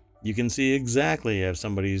 You can see exactly if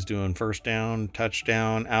somebody's doing first down,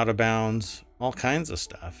 touchdown, out of bounds, all kinds of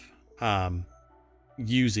stuff,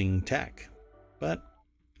 using tech. But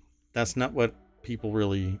that's not what people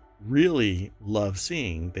really, really love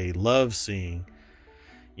seeing. They love seeing,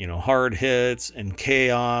 hard hits and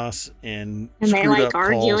chaos and they like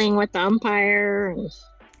arguing calls with the umpire.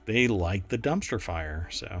 They like the dumpster fire.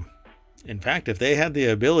 So, in fact, if they had the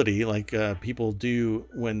ability, like people do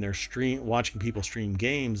when they're watching people stream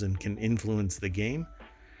games and can influence the game,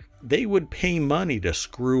 they would pay money to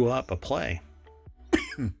screw up a play.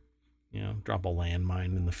 Drop a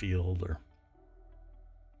landmine in the field, or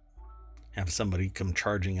have somebody come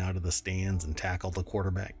charging out of the stands and tackle the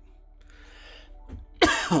quarterback.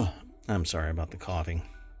 I'm sorry about the coughing.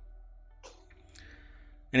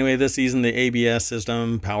 Anyway, this season, the ABS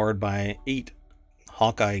system, powered by 8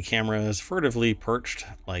 Hawkeye cameras furtively perched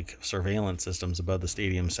like surveillance systems above the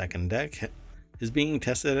stadium's second deck, is being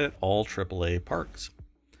tested at all AAA parks.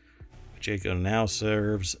 Pacheco now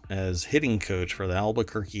serves as hitting coach for the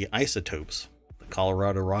Albuquerque Isotopes, the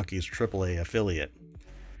Colorado Rockies AAA affiliate.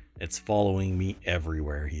 It's following me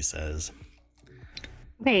everywhere, he says.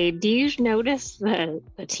 Hey, do you notice the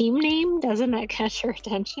team name? Doesn't that catch your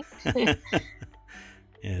attention? Yeah,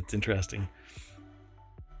 it's interesting.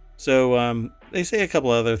 So they say a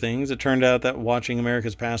couple other things. It turned out that watching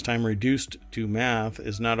America's pastime reduced to math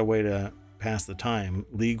is not a way to pass the time.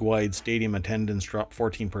 League-wide stadium attendance dropped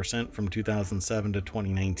 14% from 2007 to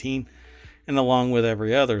 2019. And along with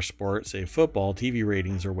every other sport, save football, TV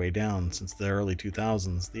ratings are way down. Since the early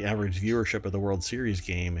 2000s, the average viewership of the World Series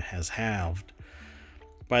game has halved.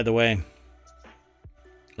 By the way,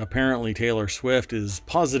 apparently Taylor Swift is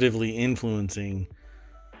positively influencing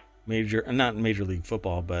not Major League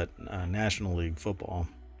Football, but National League Football.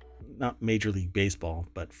 not Major League Baseball,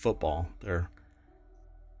 but football. They're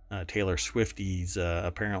Taylor Swifties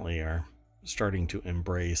apparently are starting to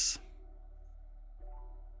embrace.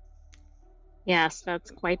 Yes,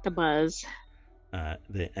 that's quite the buzz.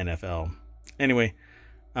 The NFL. Anyway,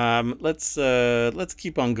 let's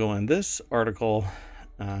keep on going. This article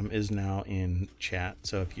is now in chat,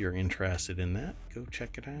 so if you're interested in that, go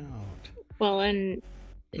check it out. Well, and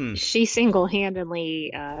she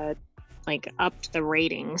single-handedly upped the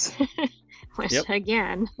ratings, which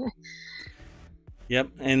again. Yep,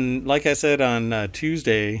 and like I said on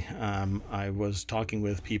Tuesday, I was talking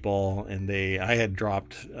with people, and I had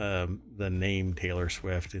dropped the name Taylor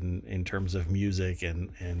Swift in terms of music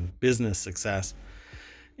and business success,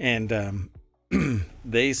 and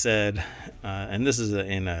they said, and this is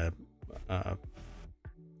in a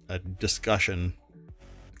discussion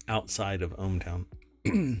outside of ohmTown,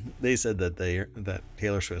 they said that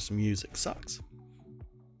Taylor Swift's music sucks,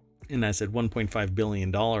 and I said $1.5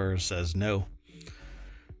 billion says no.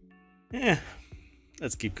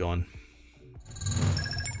 Let's keep going.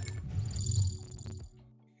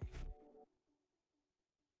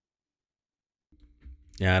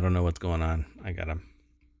 Yeah, I don't know what's going on. I got a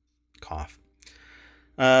cough.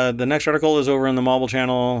 The next article is over in the Marvel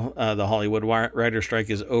Channel. The Hollywood writer strike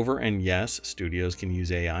is over, and yes, studios can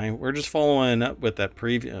use AI. We're just following up with that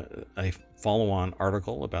a follow-on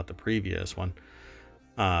article about the previous one.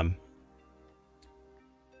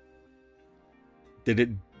 Did it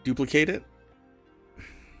duplicate it?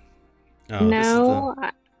 Oh, no,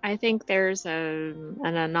 I think there's an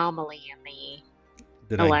anomaly in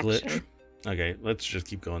the election. I glitch? Okay, let's just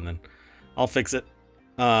keep going then. I'll fix it.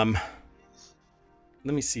 Let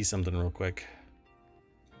me see something real quick.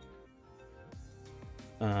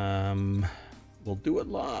 We'll do it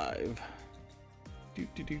live.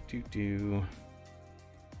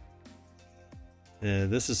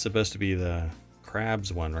 This is supposed to be the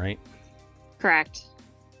crabs one, right? Correct.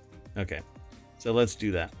 Okay, so let's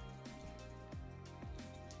do that.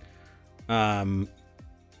 And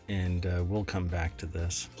we'll come back to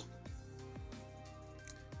this.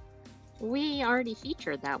 We already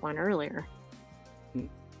featured that one earlier.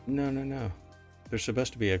 No. There's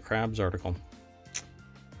supposed to be a crabs article.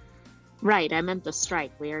 Right, I meant the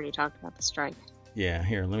strike. We already talked about the strike. Yeah,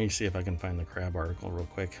 here, let me see if I can find the crab article real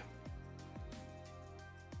quick.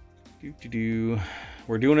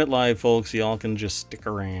 We're doing it live, folks. Y'all can just stick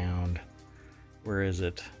around. Where is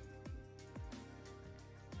it?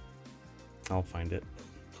 I'll find it.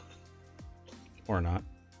 Or not.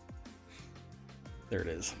 There it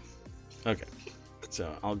is. Okay.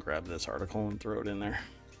 So I'll grab this article and throw it in there.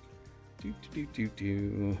 There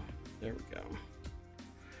we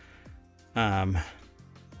go.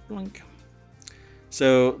 Blink.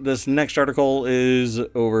 So this next article is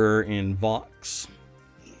over in Vox.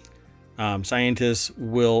 Scientists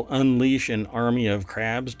will unleash an army of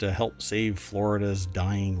crabs to help save Florida's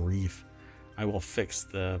dying reef. I will fix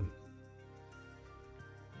the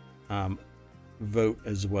vote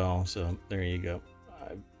as well. So there you go.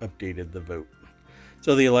 I've updated the vote.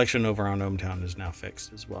 So the election over on ohmTown is now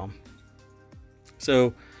fixed as well.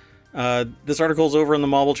 So this article is over in the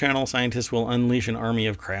Marvel Channel. Scientists will unleash an army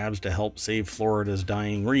of crabs to help save Florida's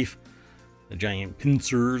dying reef. The giant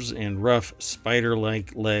pincers and rough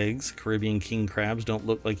spider-like legs, Caribbean king crabs, don't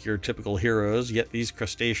look like your typical heroes, yet these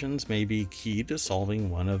crustaceans may be key to solving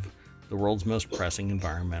one of the world's most pressing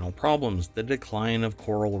environmental problems, the decline of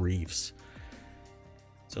coral reefs.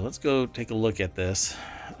 So let's go take a look at this.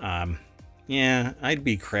 Yeah, I'd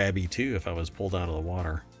be crabby too if I was pulled out of the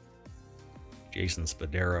water. Jason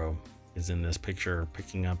Spadero is in this picture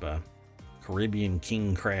picking up a Caribbean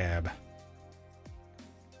king crab.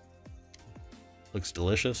 Looks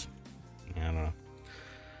delicious. I don't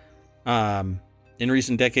know. In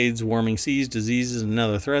recent decades, warming seas, diseases, and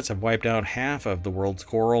other threats have wiped out half of the world's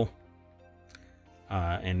coral,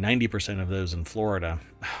 and 90% of those in Florida.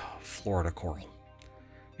 Florida coral.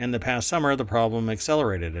 And the past summer, the problem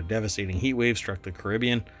accelerated. A devastating heat wave struck the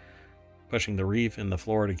Caribbean, pushing the reef in the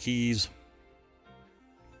Florida Keys,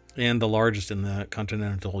 and the largest in the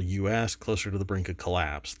continental U.S., closer to the brink of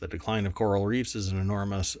collapse. The decline of coral reefs is an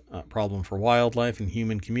enormous problem for wildlife and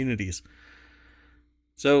human communities.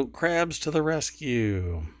 So, crabs to the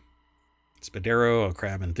rescue. Spadero, a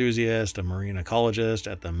crab enthusiast, a marine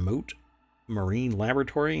ecologist at the Mote Marine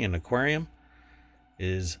Laboratory and Aquarium,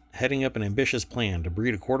 is heading up an ambitious plan to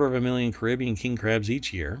breed 250,000 Caribbean king crabs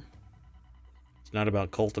each year. It's not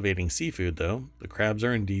about cultivating seafood, though. The crabs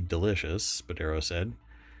are indeed delicious, Spadero said.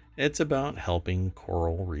 It's about helping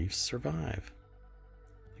coral reefs survive.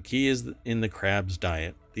 The key is in the crab's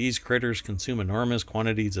diet. These critters consume enormous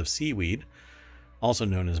quantities of seaweed, also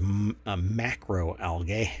known as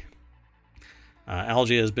macroalgae.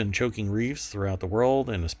 Algae has been choking reefs throughout the world,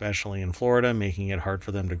 and especially in Florida, making it hard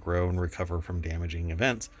for them to grow and recover from damaging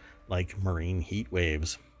events like marine heat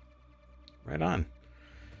waves. Right on.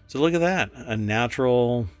 So look at that, a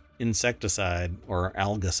natural insecticide or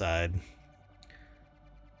algicide.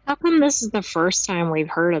 How come this is the first time we've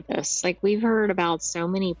heard of this? Like, we've heard about so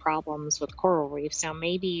many problems with coral reefs. Now,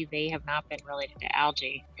 maybe they have not been related to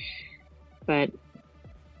algae, but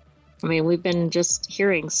I mean, we've been just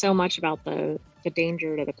hearing so much about the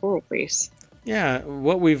danger to the coral reefs. Yeah,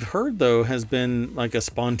 what we've heard though has been like a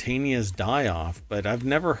spontaneous die-off, but I've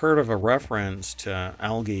never heard of a reference to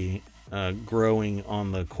algae growing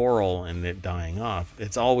on the coral and it dying off.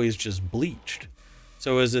 It's always just bleached.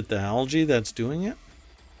 So is it the algae that's doing it?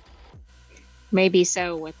 Maybe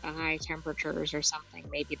so, with the high temperatures or something.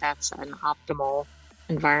 Maybe that's an optimal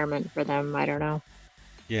environment for them. I don't know.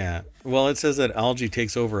 Yeah. Well, it says that algae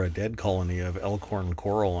takes over a dead colony of elkhorn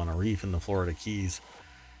coral on a reef in the Florida Keys.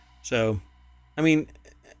 So, I mean,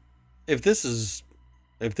 if this is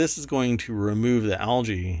going to remove the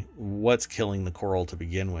algae, what's killing the coral to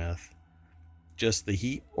begin with? Just the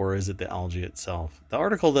heat, or is it the algae itself? The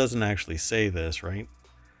article doesn't actually say this, right?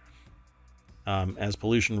 As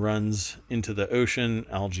pollution runs into the ocean,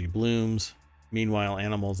 algae blooms. Meanwhile,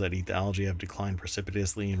 animals that eat the algae have declined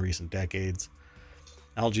precipitously in recent decades.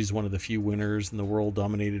 Algae is one of the few winners in the world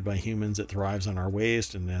dominated by humans. It thrives on our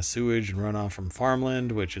waste and as sewage and runoff from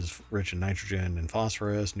farmland, which is rich in nitrogen and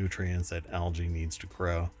phosphorus, nutrients that algae needs to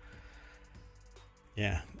grow.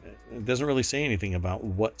 Yeah, it doesn't really say anything about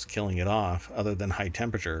what's killing it off other than high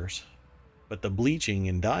temperatures. But the bleaching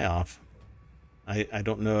and die-off, I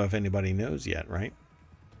don't know if anybody knows yet, right?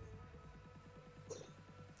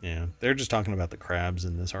 Yeah, they're just talking about the crabs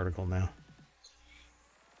in this article now.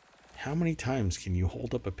 How many times can you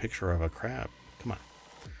hold up a picture of a crab? Come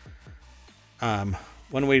on.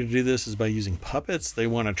 One way to do this is by using puppets. They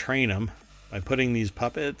want to train them by putting these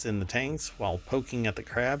puppets in the tanks while poking at the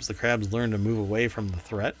crabs. The crabs learn to move away from the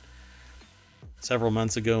threat. Several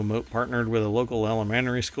months ago, Moat partnered with a local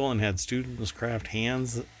elementary school and had students craft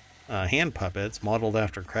hand puppets modeled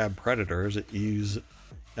after crab predators to use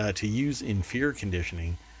in fear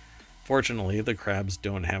conditioning. Fortunately, the crabs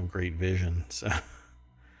don't have great vision, so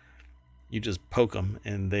you just poke them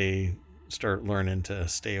and they start learning to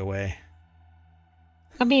stay away.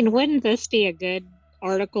 I mean, wouldn't this be a good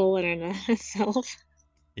article in and of itself?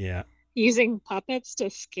 Yeah. Using puppets to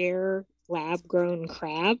scare lab-grown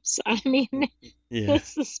crabs? I mean, yeah.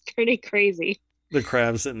 This is pretty crazy. The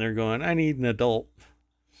crab's sitting there going, I need an adult.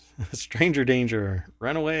 Stranger danger.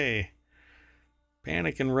 Run away.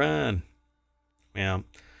 Panic and run. Yeah.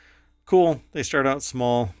 Cool. They start out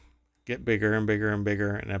small, get bigger and bigger and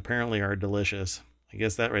bigger, and apparently are delicious. I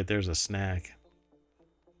guess that right there is a snack.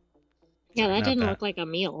 Yeah, that didn't look like a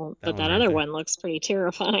meal, but that other one looks pretty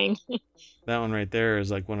terrifying. That one right there is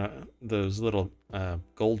like one of those little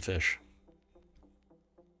goldfish.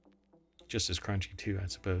 Just as crunchy too, I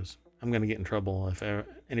suppose. I'm going to get in trouble if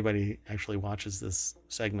anybody actually watches this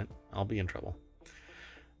segment. I'll be in trouble.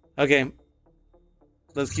 Okay,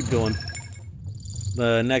 let's keep going.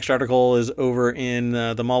 The next article is over in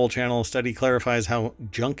the Marvel Channel. Study clarifies how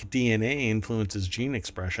junk DNA influences gene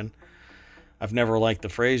expression. I've never liked the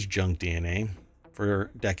phrase junk DNA.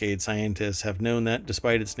 For decades, scientists have known that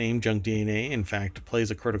despite its name, junk DNA, in fact,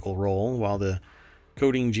 plays a critical role. While the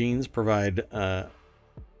coding genes provide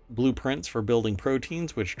blueprints for building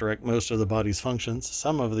proteins, which direct most of the body's functions,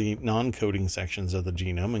 some of the non-coding sections of the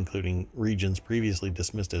genome, including regions previously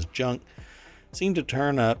dismissed as junk, seem to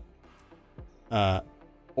turn up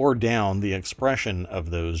or down the expression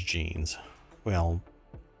of those genes. Well,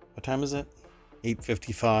 what time is it?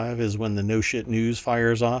 8:55 is when the no shit news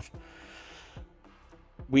fires off.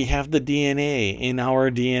 We have the DNA in our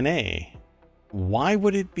DNA. Why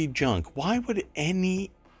would it be junk? Why would any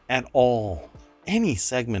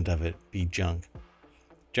segment of it be junk?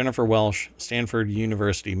 Jennifer Welsh, Stanford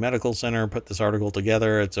University Medical Center, put this article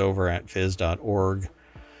together. It's over at phys.org.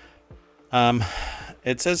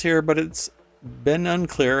 It says here, but it's been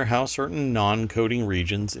unclear how certain non-coding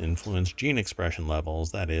regions influence gene expression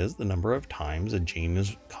levels. That is, the number of times a gene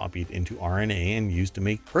is copied into RNA and used to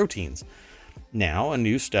make proteins. Now, a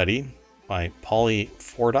new study by Polly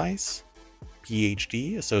Fordyce,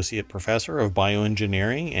 PhD, Associate Professor of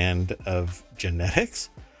Bioengineering and of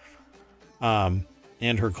Genetics, and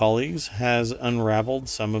her colleagues, has unraveled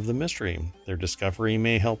some of the mystery. Their discovery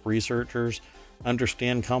may help researchers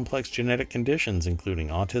understand complex genetic conditions, including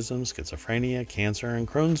autism, schizophrenia, cancer, and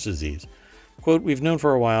Crohn's disease. Quote, we've known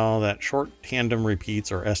for a while that short tandem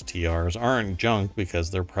repeats, or STRs, aren't junk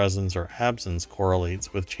because their presence or absence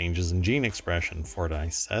correlates with changes in gene expression,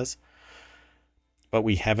 Fordyce says. But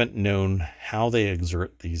we haven't known how they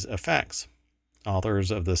exert these effects.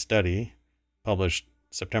 Authors of the study, published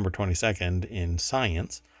September 22nd in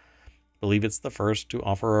Science, believe it's the first to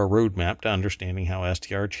offer a roadmap to understanding how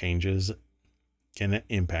STR changes can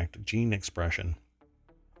impact gene expression.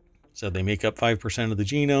 So they make up 5% of the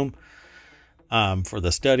genome. For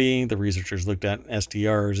the study, the researchers looked at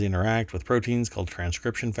STRs interact with proteins called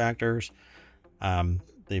transcription factors.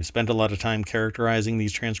 They've spent a lot of time characterizing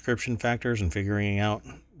these transcription factors and figuring out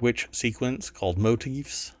which sequence, called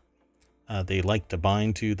motifs, they like to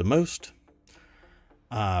bind to the most.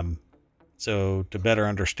 So to better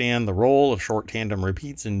understand the role of short tandem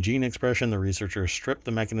repeats in gene expression, the researchers stripped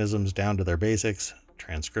the mechanisms down to their basics,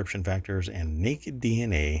 transcription factors, and naked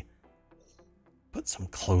DNA. Put some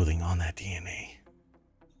clothing on that DNA.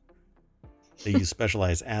 They use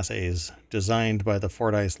specialized assays designed by the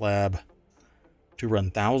Fordyce lab to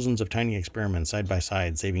run thousands of tiny experiments side by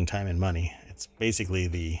side, saving time and money. It's basically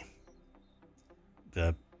the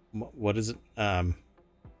what is it?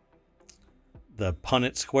 The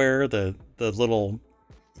Punnett square, the little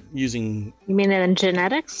using. You mean in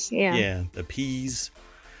genetics? Yeah. Yeah, the peas.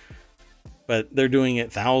 But they're doing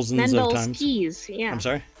it thousands of times. Mendel's peas. Yeah. I'm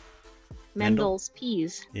sorry. Mendel's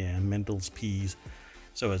peas. Yeah, Mendel's peas.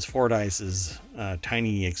 So it's Fordyce's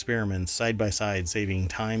tiny experiments side by side, saving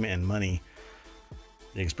time and money.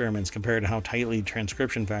 The experiments compared how tightly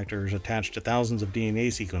transcription factors attach to thousands of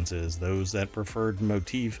DNA sequences, those that preferred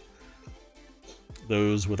motif,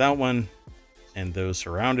 those without one, and those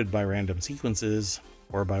surrounded by random sequences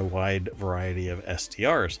or by wide variety of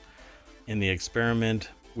STRs. In the experiment,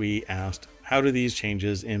 we asked, how do these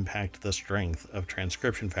changes impact the strength of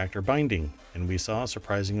transcription factor binding? And we saw a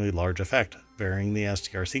surprisingly large effect. Varying the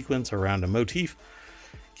STR sequence around a motif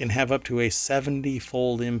can have up to a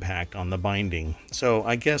 70-fold impact on the binding. So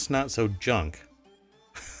I guess not so junk.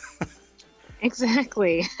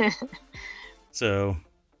 Exactly. So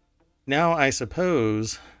now I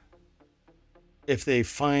suppose if they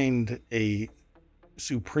find a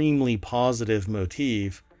supremely positive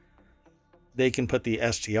motif, they can put the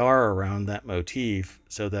STR around that motif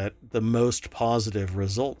so that the most positive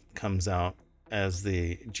result comes out as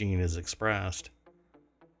the gene is expressed.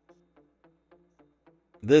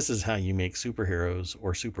 This is how you make superheroes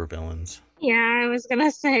or supervillains. Yeah, I was going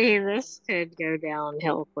to say this could go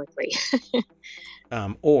downhill quickly.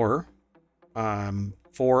 Or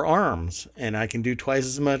 4 arms, and I can do twice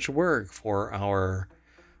as much work for our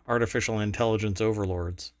artificial intelligence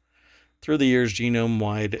overlords. Through the years,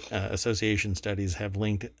 genome-wide association studies have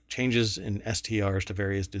linked changes in STRs to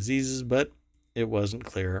various diseases, but it wasn't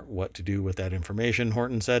clear what to do with that information,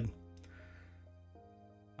 Horton said.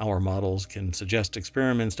 Our models can suggest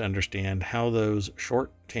experiments to understand how those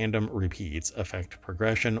short tandem repeats affect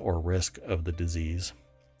progression or risk of the disease.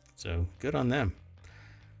 So good on them.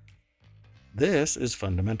 This is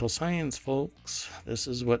fundamental science, folks. This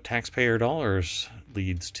is what taxpayer dollars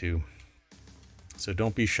leads to. So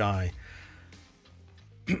don't be shy.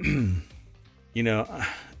 You know,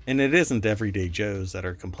 and it isn't everyday Joes that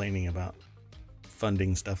are complaining about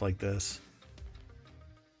funding stuff like this.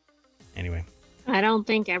 Anyway. I don't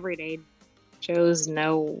think everyday Joes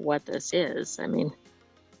know what this is. I mean,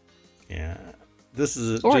 yeah, this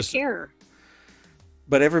is or just care.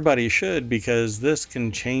 But everybody should, because this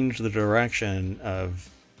can change the direction of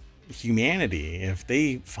humanity. If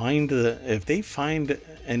they find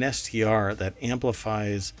an STR that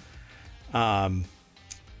amplifies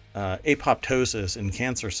apoptosis in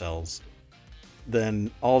cancer cells,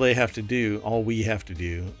 then all we have to do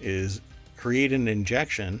is create an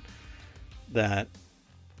injection that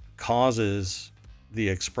causes the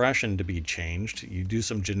expression to be changed. You do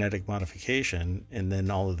some genetic modification, and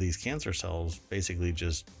then all of these cancer cells basically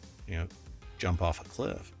just, jump off a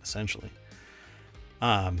cliff, essentially.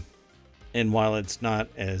 And while it's not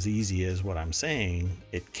as easy as what I'm saying,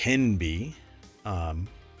 it can be,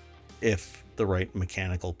 if the right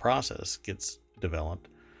mechanical process gets developed.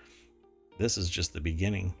 This is just the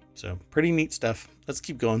beginning. So pretty neat stuff. Let's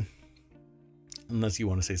keep going. Unless you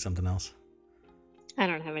want to say something else. I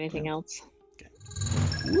don't have anything else. Okay.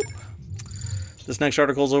 Whoop. This next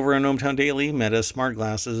article is over on Gnometown Daily. Meta smart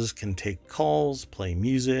glasses can take calls, play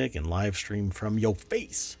music, and live stream from your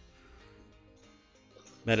face.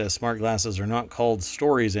 Meta smart glasses are not called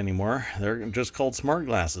stories anymore. They're just called smart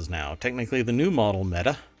glasses now. Technically, the new model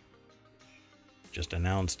Meta, just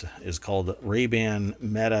announced, is called Ray-Ban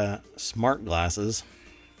Meta Smart Glasses.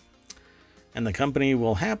 And the company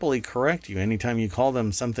will happily correct you anytime you call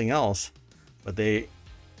them something else. but they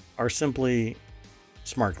are simply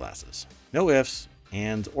smart glasses. No ifs,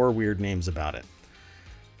 ands, or weird names about it.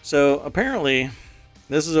 So apparently,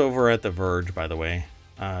 this is over at The Verge, by the way.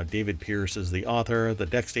 David Pierce is the author. The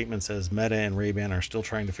deck statement says Meta and Ray-Ban are still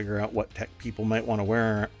trying to figure out what tech people might want to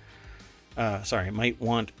wear. Might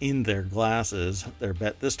want in their glasses. Their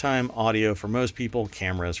bet this time: audio for most people,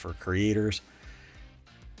 cameras for creators.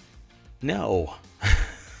 No.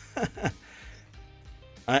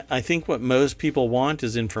 I think what most people want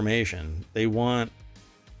is information. They want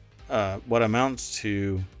what amounts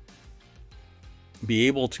to be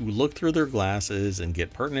able to look through their glasses and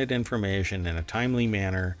get pertinent information in a timely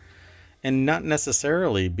manner, and not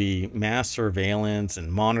necessarily be mass surveillance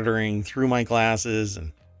and monitoring through my glasses.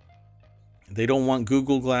 And they don't want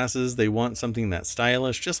Google glasses. They want something that's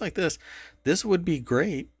stylish, just like this. This would be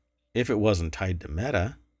great if it wasn't tied to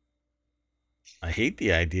Meta. I hate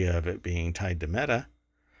the idea of it being tied to Meta.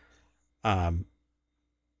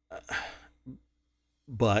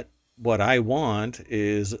 But what I want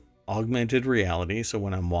is augmented reality. So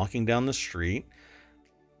when I'm walking down the street,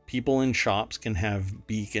 people in shops can have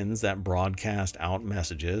beacons that broadcast out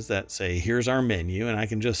messages that say, here's our menu. And I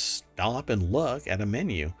can just stop and look at a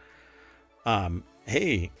menu.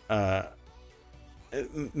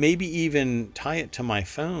 Maybe even tie it to my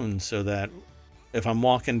phone so that if I'm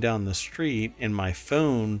walking down the street and my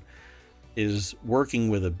phone is working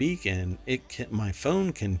with a beacon, my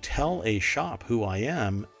phone can tell a shop who I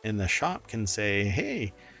am, and the shop can say,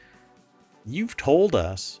 hey, you've told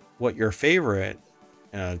us what your favorite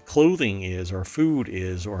clothing is, or food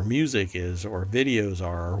is, or music is, or videos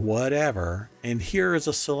are, or whatever, and here is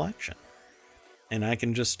a selection. And I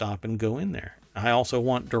can just stop and go in there. I also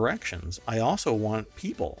want directions. I also want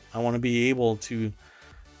people. I want to be able to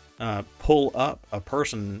pull up a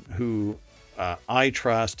person who I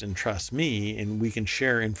trust and trusts me, and we can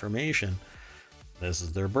share information. This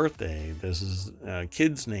is their birthday. This is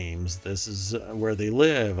kids' names. This is where they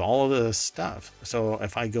live, all of this stuff. So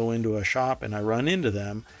if I go into a shop and I run into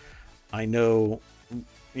them, I know,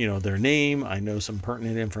 their name. I know some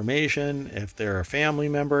pertinent information. If they're a family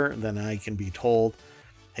member, then I can be told,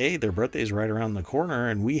 hey, their birthday's right around the corner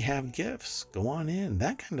and we have gifts. Go on in,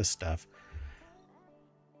 that kind of stuff.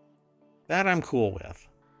 That I'm cool with.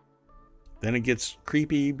 Then it gets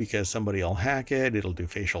creepy because somebody will hack it. It'll do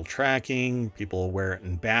facial tracking. People will wear it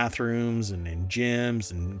in bathrooms and in gyms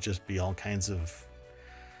and just be all kinds of,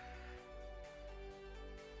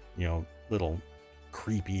 little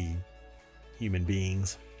creepy human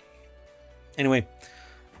beings. Anyway,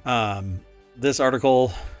 this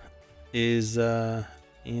article is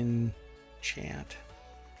in chat.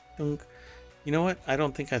 You know what? I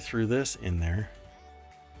don't think I threw this in there.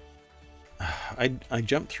 I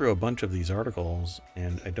jumped through a bunch of these articles,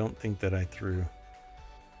 and I don't think that I threw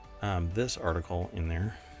this article in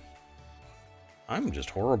there. I'm just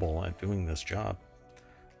horrible at doing this job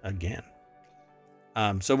again.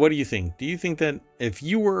 So what do you think? Do you think that if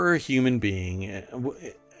you were a human being,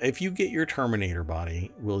 if you get your Terminator body,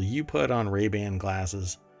 will you put on Ray-Ban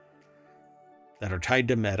glasses that are tied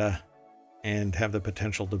to Meta and have the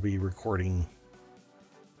potential to be recording?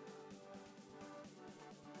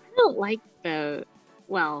 I don't like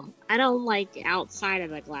I don't like outside of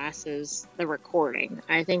the glasses, the recording.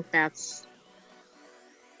 I think that's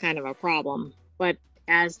kind of a problem. But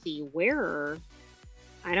as the wearer,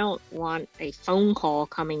 I don't want a phone call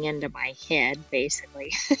coming into my head,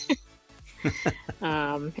 basically.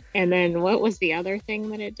 And then what was the other thing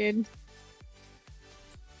that it did?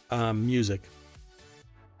 Music.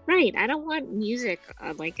 Right. I don't want music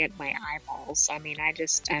at my eyeballs. I mean, I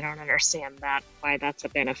don't understand why that's a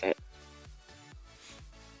benefit.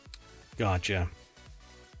 Gotcha.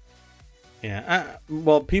 Yeah.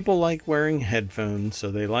 Well, people like wearing headphones,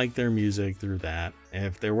 so they like their music through that.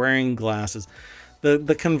 If they're wearing glasses,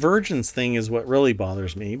 the convergence thing is what really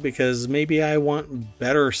bothers me, because maybe I want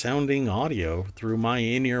better sounding audio through my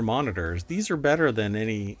in-ear monitors. These are better than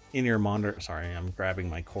any in-ear monitor. Sorry, I'm grabbing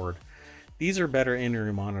my cord. These are better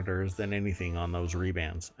in-ear monitors than anything on those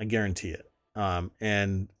Ray-Bans. I guarantee it.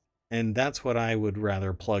 And that's what I would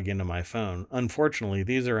rather plug into my phone. Unfortunately,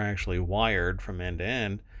 these are actually wired from end to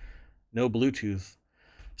end, no Bluetooth.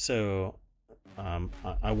 So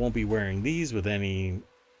I won't be wearing these with any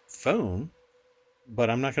phone, but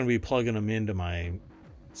I'm not going to be plugging them into my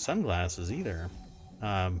sunglasses either.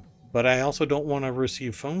 But I also don't want to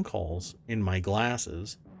receive phone calls in my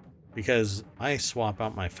glasses, because I swap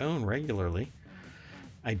out my phone regularly.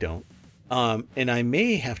 I don't. And I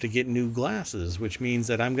may have to get new glasses, which means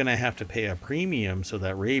that I'm going to have to pay a premium so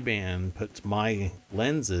that Ray-Ban puts my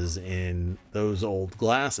lenses in those old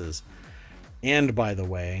glasses. And by the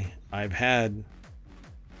way, I've had,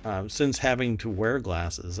 since having to wear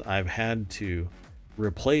glasses, I've had to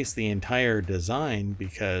replace the entire design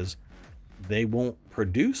because they won't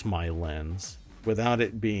produce my lens without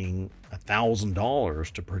it being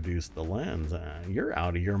 $1,000 to produce the lens. You're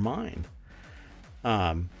out of your mind.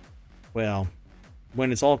 Well,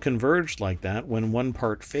 when it's all converged like that, when one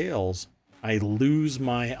part fails, I lose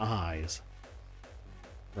my eyes,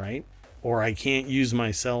 right? Or I can't use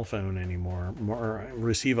my cell phone anymore or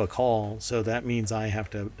receive a call. So that means I have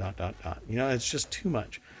to ... You know, it's just too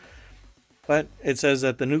much. But it says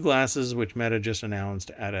that the new glasses, which Meta just announced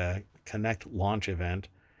at a Connect launch event,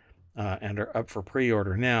 and are up for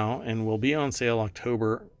pre-order now and will be on sale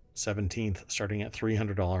October 17th, starting at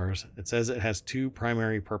 $300. It says it has two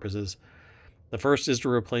primary purposes. The first is to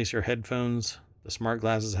replace your headphones. The smart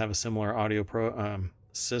glasses have a similar audio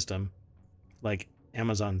system like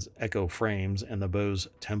Amazon's Echo Frames and the Bose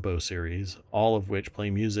Tempo series, all of which play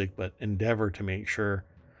music but endeavor to make sure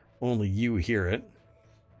only you hear it,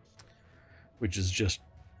 which is just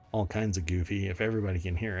all kinds of goofy if everybody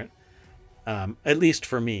can hear it. At least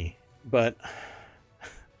for me, but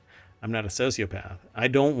I'm not a sociopath. I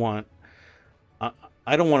don't want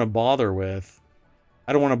to bother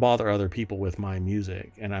other people with my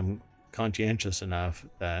music, and I'm conscientious enough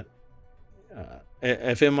that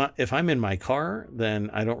if I'm in my car, then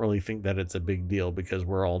I don't really think that it's a big deal because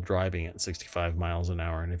we're all driving at 65 miles an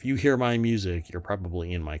hour, and if you hear my music, you're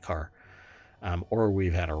probably in my car, or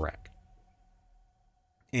we've had a wreck,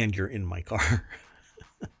 and you're in my car.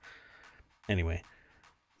 Anyway,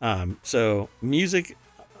 so music,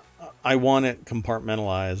 I want it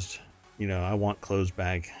compartmentalized. You know, I want closed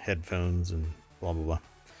bag headphones and blah, blah,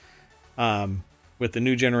 blah. With the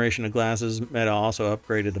new generation of glasses, Meta also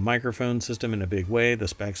upgraded the microphone system in a big way. The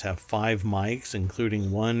specs have 5 mics,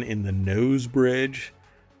 including one in the nose bridge,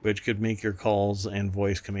 which could make your calls and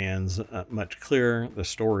voice commands much clearer. The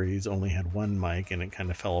Stories only had 1 mic, and it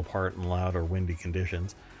kind of fell apart in loud or windy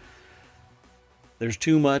conditions. There's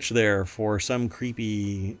too much there for some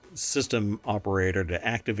creepy system operator to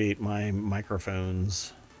activate my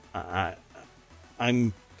microphones.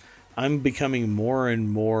 I'm becoming more and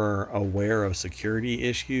more aware of security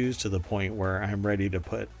issues to the point where I'm ready to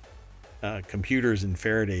put computers in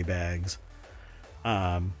Faraday bags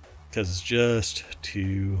because it's just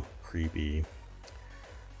too creepy.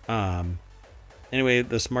 Anyway,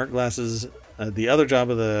 the smart glasses, the other job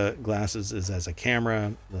of the glasses is as a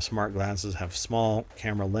camera. The smart glasses have small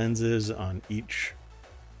camera lenses on each,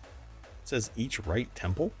 it says each right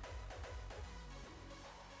temple.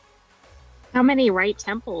 How many right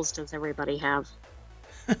temples does everybody have?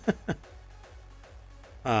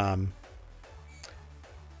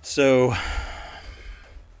 So,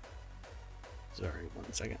 sorry,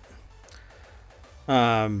 1 second.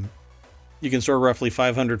 You can store roughly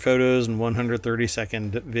 500 photos and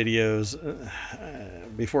 130-second videos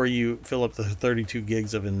before you fill up the 32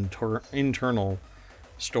 gigs of internal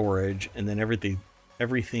storage, and then everything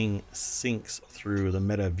syncs through the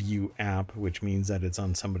Meta View app, which means that it's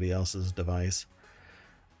on somebody else's device.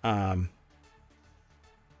 So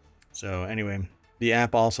anyway, the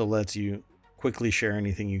app also lets you quickly share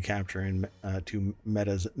anything you capture in to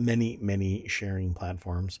Meta's many sharing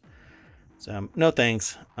platforms. So no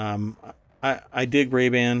thanks. I dig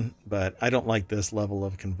Ray-Ban, but I don't like this level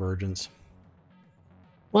of convergence.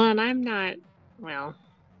 Well, and I'm not, well,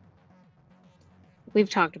 we've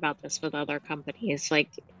talked about this with other companies. Like,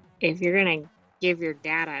 if you're going to give your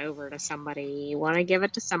data over to somebody, you want to give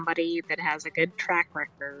it to somebody that has a good track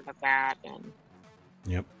record of that. And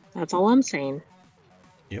yep, that's all I'm saying.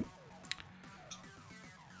 Yep.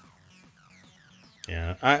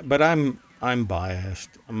 Yeah, but I'm biased,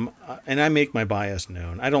 and I make my bias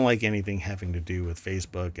known. I don't like anything having to do with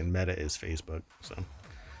Facebook, and Meta is Facebook. So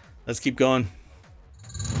let's keep going.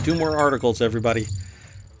 2 more articles, everybody.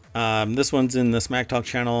 This one's in the Smack Talk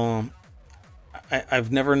channel.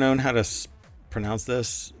 I've never known how to pronounce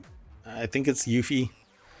this. I think it's Eufy.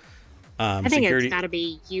 I think it's got to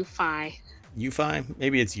be UFI. UFI?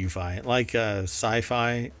 Maybe it's UFI. Like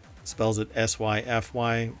sci-fi spells it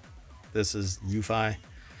SYFY. This is UFI.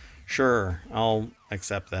 Sure, I'll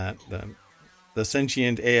accept that. The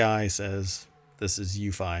sentient AI says this is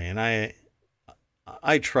UFI, and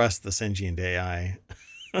I trust the sentient AI.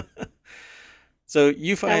 So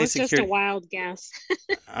UFI that was security, just a wild guess.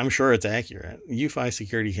 I'm sure it's accurate. UFI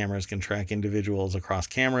security cameras can track individuals across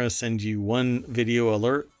cameras, send you one video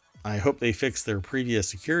alert. I hope they fix their previous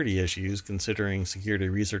security issues, considering security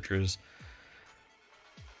researchers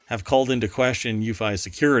have called into question UFI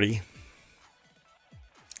security.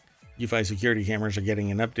 UFI security cameras are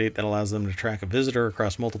getting an update that allows them to track a visitor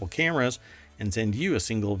across multiple cameras and send you a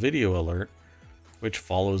single video alert, which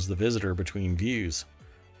follows the visitor between views.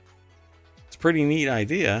 It's a pretty neat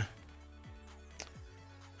idea.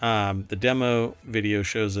 The demo video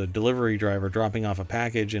shows a delivery driver dropping off a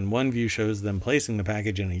package, and one view shows them placing the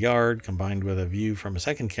package in a yard, combined with a view from a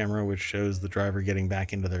second camera, which shows the driver getting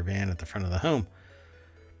back into their van at the front of the home.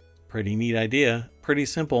 Pretty neat idea, pretty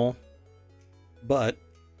simple, but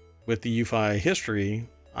with the UFI history,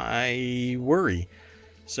 I worry.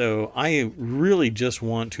 So I really just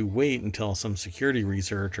want to wait until some security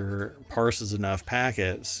researcher parses enough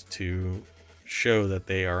packets to show that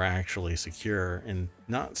they are actually secure, and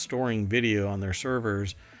not storing video on their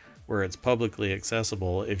servers where it's publicly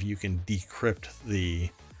accessible if you can decrypt the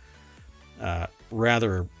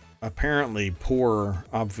rather apparently poor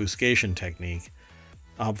obfuscation technique.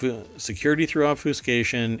 Security through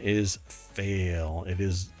obfuscation is fail. It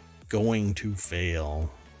is going to fail.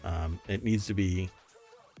 It needs to be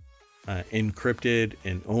encrypted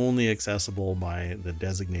and only accessible by the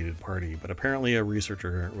designated party. But apparently a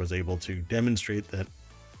researcher was able to demonstrate that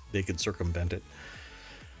they could circumvent it.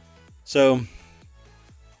 So,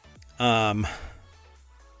 this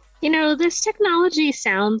technology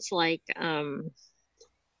sounds like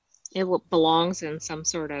it belongs in some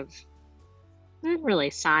sort of, not really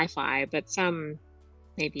sci-fi, but some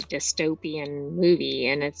maybe dystopian movie,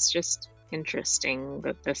 and it's just interesting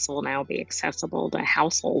that this will now be accessible to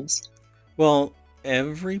households. Well,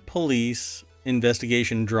 every police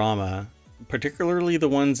investigation drama, particularly the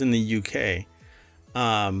ones in the UK,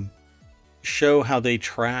 show how they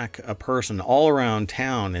track a person all around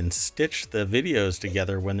town and stitch the videos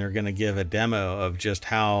together when they're going to give a demo of just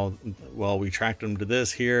how, well, we tracked them to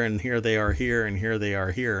this here, and here they are here, and here they are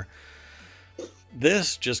here.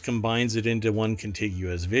 This just combines it into one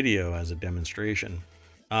contiguous video as a demonstration.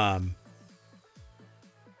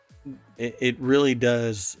 It really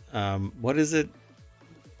does. What is it?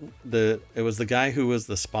 It was the guy who was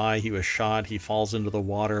the spy. He was shot. He falls into the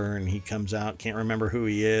water and he comes out. Can't remember who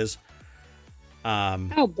he is.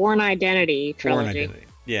 Bourne Identity trilogy. Bourne Identity.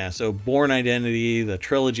 Yeah. So Bourne Identity, the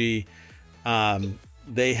trilogy,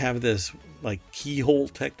 they have this like keyhole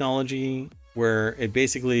technology where it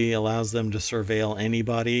basically allows them to surveil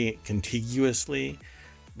anybody contiguously.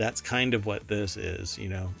 That's kind of what this is,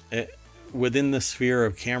 within the sphere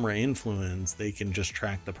of camera influence, they can just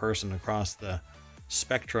track the person across the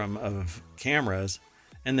spectrum of cameras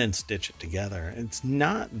and then stitch it together. It's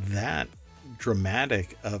not that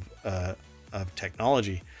dramatic of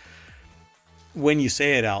technology. When you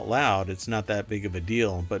say it out loud, it's not that big of a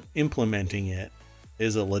deal, but implementing it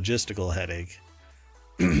is a logistical headache.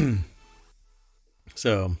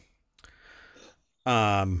 So,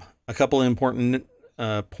 a couple of important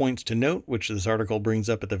points to note, which this article brings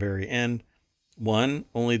up at the very end. 1,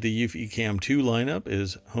 only the Eufy Cam 2 lineup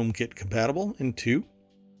is HomeKit compatible. And 2,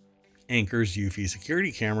 Anker's Eufy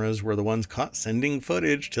security cameras were the ones caught sending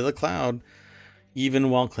footage to the cloud, even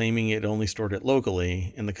while claiming it only stored it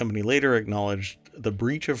locally. And the company later acknowledged the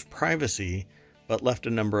breach of privacy, but left a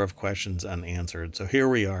number of questions unanswered. So here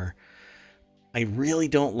we are. I really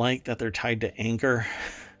don't like that they're tied to Anker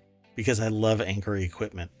because I love Anker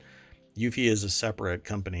equipment. Eufy is a separate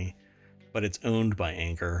company, but it's owned by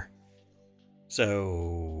Anker.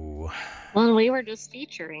 So, well, we were just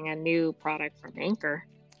featuring a new product from Anker.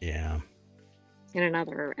 Yeah. In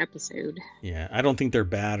another episode. Yeah, I don't think their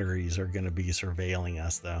batteries are going to be surveilling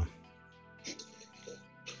us, though.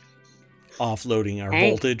 Offloading our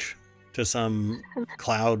voltage to some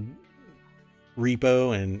cloud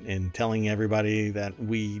repo and telling everybody that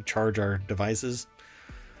we charge our devices.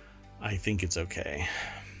 I think it's okay.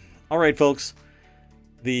 All right, folks.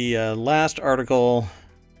 The last article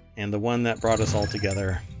and the one that brought us all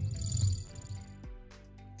together.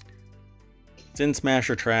 It's in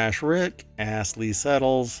Smasher Trash. Rick Astley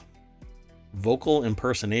settles vocal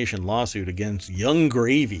impersonation lawsuit against Yung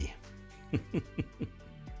Gravy.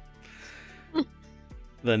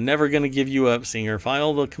 The Never Gonna Give You Up singer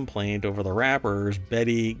filed a complaint over the rapper's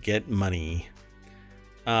Betty Get Money.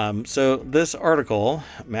 So this article,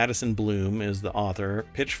 Madison Bloom is the author,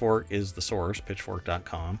 Pitchfork is the source,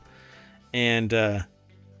 pitchfork.com. And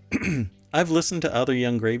I've listened to other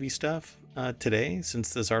Yung Gravy stuff today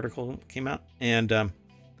since this article came out. And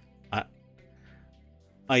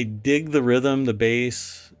I dig the rhythm, the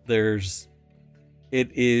bass. It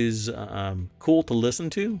is cool to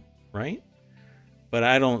listen to, right? But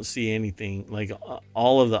I don't see anything like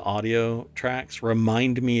all of the audio tracks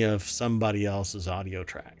remind me of somebody else's audio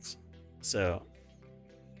tracks. So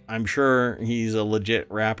I'm sure he's a legit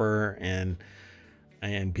rapper and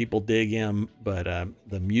people dig him, but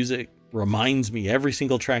the music reminds me, every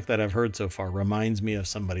single track that I've heard so far reminds me of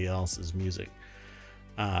somebody else's music.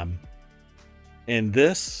 And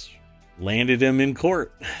this landed him in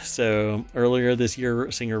court. So earlier this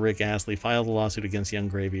year, singer Rick Astley filed a lawsuit against Yung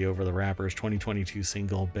Gravy over the rapper's 2022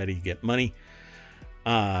 single Betty Get Money,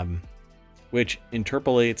 which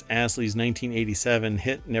interpolates Astley's 1987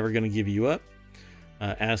 hit Never Gonna Give You Up.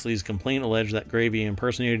 Astley's complaint alleged that Gravy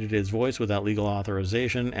impersonated his voice without legal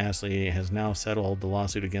authorization. Astley has now settled the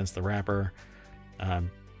lawsuit against the rapper,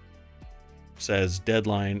 says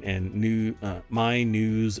Deadline and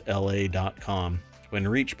mynewsla.com. When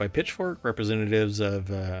reached by Pitchfork, representatives of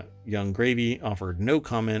Yung Gravy offered no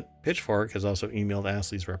comment. Pitchfork has also emailed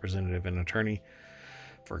Astley's representative and attorney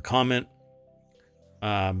for comment.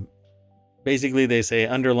 Basically, they say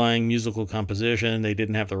underlying musical composition, they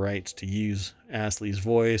didn't have the rights to use Astley's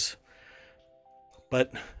voice.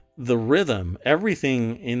 But the rhythm,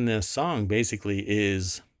 everything in this song basically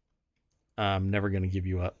is Never Gonna Give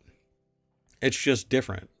You Up. It's just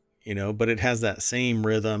different, but it has that same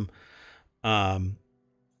rhythm. I've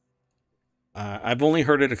only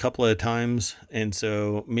heard it a couple of times, and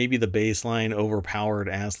so maybe the bass line overpowered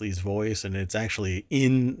Astley's voice, and it's actually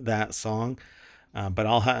in that song. But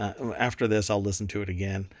after this, I'll listen to it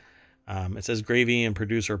again. It says Gravy and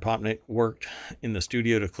producer Popnik worked in the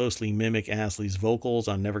studio to closely mimic Astley's vocals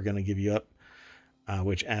on Never Gonna Give You Up,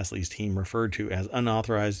 which Astley's team referred to as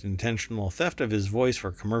unauthorized intentional theft of his voice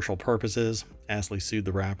for commercial purposes. Astley sued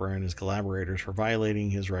the rapper and his collaborators for violating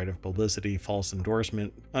his right of publicity, false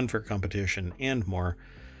endorsement, unfair competition, and more.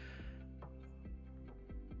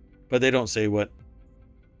 But they don't say what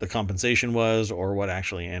the compensation was or what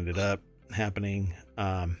actually ended up happening.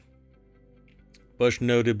 Bush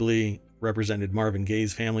notably represented Marvin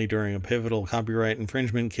Gaye's family during a pivotal copyright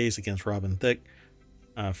infringement case against Robin Thicke,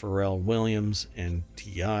 Pharrell Williams, and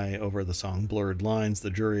T.I. over the song Blurred Lines. The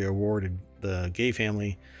jury awarded the Gaye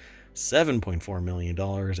family $7.4 million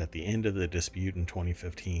at the end of the dispute in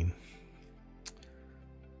 2015.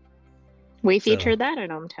 We featured that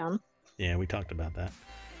at Ohmtown. Yeah, we talked about that.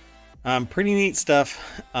 Pretty neat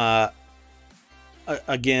stuff.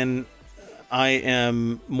 Again, I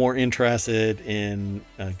am more interested in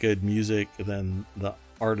good music than the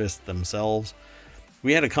artists themselves.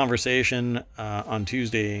 We had a conversation on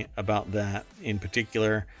Tuesday about that in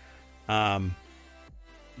particular,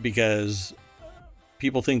 because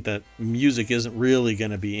people think that music isn't really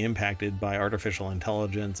going to be impacted by artificial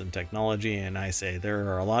intelligence and technology. And I say there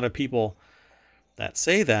are a lot of people that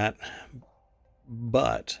say that,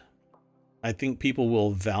 but I think people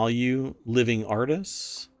will value living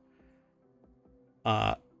artists,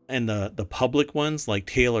 and the public ones like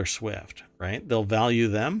Taylor Swift, right? They'll value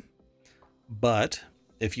them. But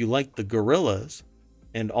if you like the Gorillaz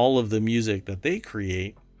and all of the music that they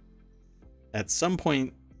create, at some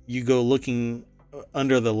point you go looking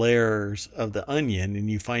under the layers of the onion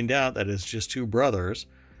and you find out that it's just two brothers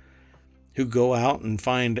who go out and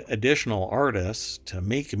find additional artists to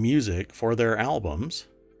make music for their albums.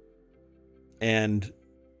 And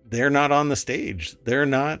they're not on the stage. They're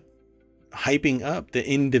not hyping up the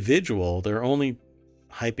individual. They're only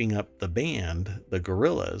hyping up the band, the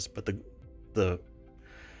Gorillaz, but the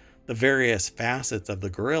various facets of the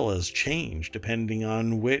Gorillaz change depending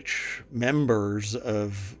on which members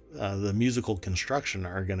of the musical construction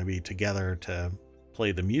are going to be together to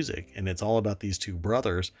play the music. And it's all about these two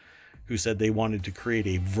brothers who said they wanted to create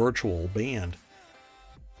a virtual band.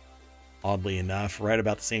 Oddly enough, right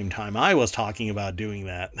about the same time I was talking about doing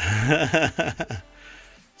that.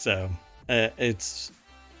 So it's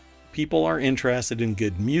people are interested in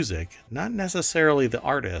good music, not necessarily the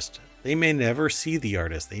artist. They may never see the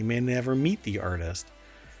artist. They may never meet the artist.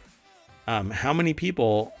 How many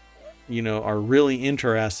people, are really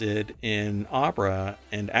interested in opera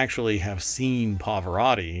and actually have seen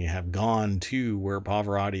Pavarotti, have gone to where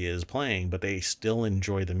Pavarotti is playing, but they still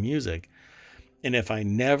enjoy the music? And if I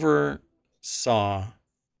never saw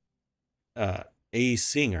a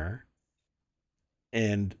singer,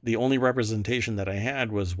 and the only representation that I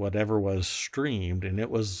had was whatever was streamed, and it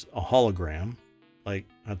was a hologram like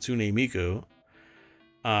Hatsune Miku,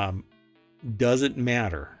 does it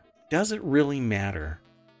matter? Does it really matter?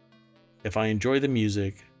 If I enjoy the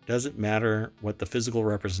music, does it matter what the physical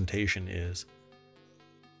representation is?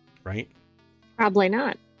 Right? Probably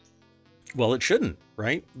not. Well, it shouldn't,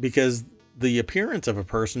 right? Because the appearance of a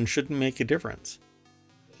person shouldn't make a difference.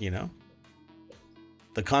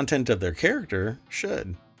 The content of their character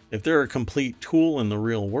should. If they're a complete tool in the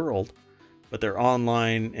real world, but their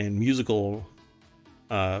online and musical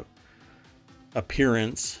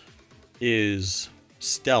appearance is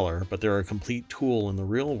stellar, but they're a complete tool in the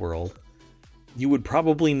real world, you would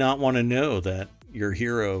probably not want to know that your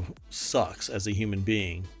hero sucks as a human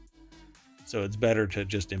being. So it's better to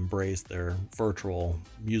just embrace their virtual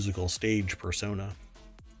musical stage persona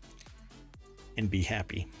and be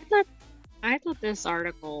happy. I thought this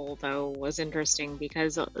article, though, was interesting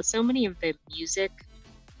because so many of the music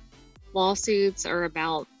lawsuits are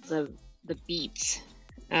about the beats.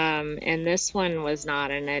 And this one was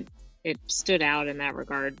not, and it stood out in that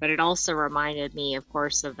regard. But it also reminded me, of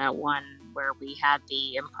course, of that one where we had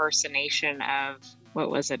the impersonation of, what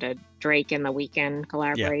was it, a Drake and the Weeknd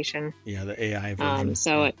collaboration? Yeah, the AI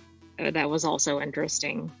version. That was also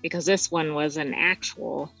interesting because this one was an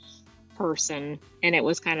actual person and it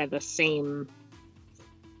was kind of the same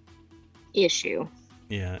issue.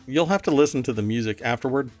 Yeah, you'll have to listen to the music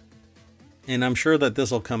afterward. And I'm sure that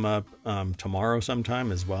this will come up tomorrow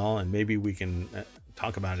sometime as well. And maybe we can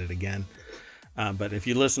talk about it again. But if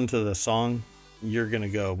you listen to the song, you're going to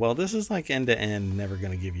go, well, this is like end to end, never going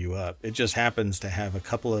to give you up. It just happens to have a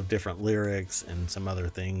couple of different lyrics and some other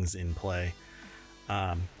things in play.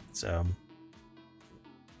 So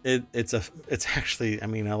it's actually, I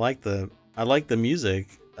mean, I like the music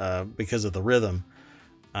because of the rhythm.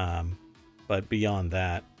 But beyond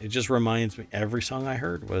that, it just reminds me, every song I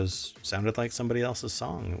heard sounded like somebody else's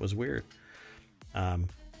song. It was weird.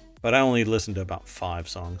 But I only listened to about 5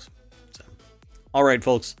 songs. So, all right,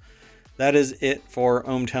 folks, that is it for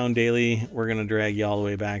ohmTown Daily. We're going to drag you all the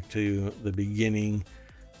way back to the beginning,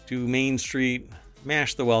 to Main Street,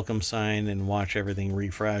 mash the welcome sign, and watch everything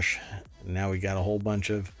refresh. Now we got a whole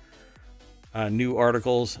bunch of new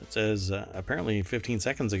articles. It says apparently 15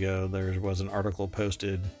 seconds ago, there was an article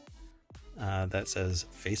posted that says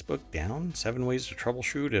Facebook down, 7 ways to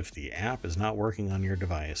troubleshoot if the app is not working on your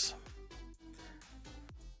device.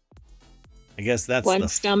 I guess that's go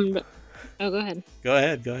ahead. Go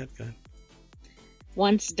ahead.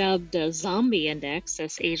 Once dubbed a zombie index,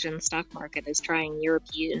 this Asian stock market is trying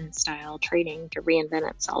European-style trading to reinvent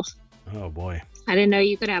itself. Oh boy! I didn't know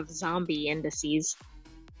you could have zombie indices.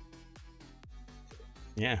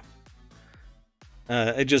 Yeah.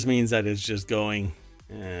 It just means that it's just going.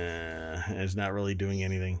 It's not really doing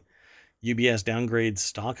anything. UBS downgrades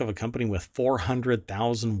stock of a company with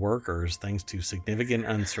 400,000 workers thanks to significant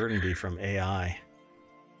uncertainty from AI.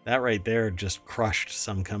 That right there just crushed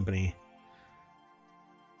some company.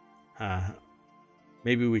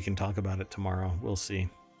 Maybe we can talk about it tomorrow. We'll see.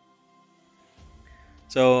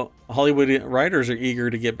 So Hollywood writers are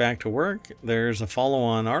eager to get back to work. There's a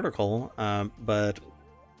follow-on article, but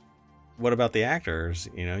what about the actors?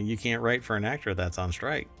 You know, you can't write for an actor that's on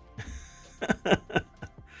strike.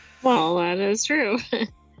 Well, that is true.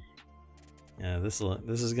 Yeah, this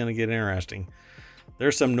is going to get interesting.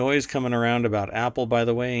 There's some noise coming around about Apple, by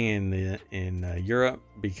the way, in Europe,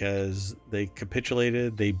 because they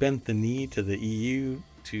capitulated. They bent the knee to the EU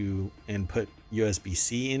and put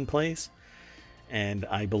USB-C in place. And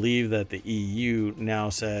I believe that the EU now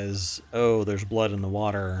says, oh, there's blood in the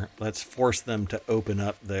water. Let's force them to open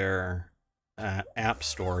up their app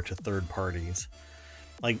store to third parties.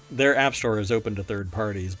 Like, their app store is open to third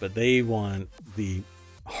parties, but they want the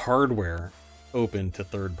hardware open to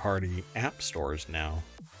third-party app stores now.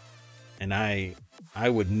 And I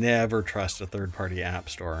would never trust a third-party app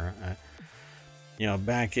store. You know,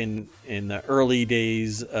 back in the early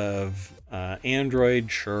days of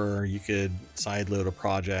Android, sure, you could sideload a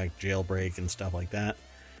project, jailbreak, and stuff like that.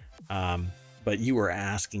 But you were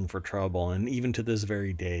asking for trouble, and even to this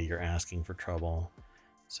very day, you're asking for trouble.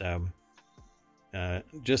 So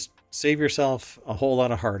just save yourself a whole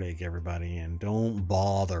lot of heartache, everybody, and don't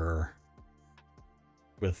bother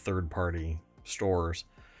with third-party stores.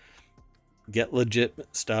 Get legit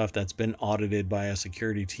stuff that's been audited by a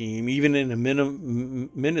security team. Even in a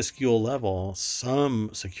minuscule level,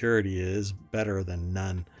 some security is better than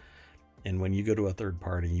none. And when you go to a third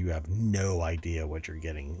party, you have no idea what you're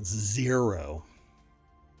getting. Zero.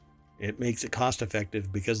 It makes it cost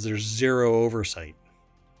effective because there's zero oversight.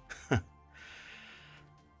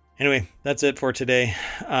 Anyway, that's it for today.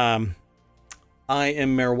 I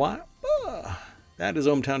am Merwat. That is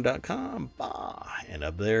ohmtown.com. Bye. And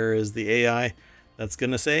up there is the AI that's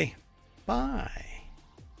going to say bye.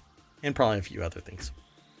 And probably a few other things.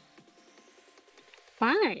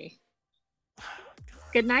 Bye.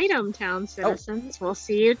 Good night, ohmTown citizens. We'll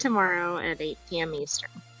see you tomorrow at 8 p.m.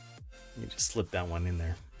 Eastern. You just slip that one in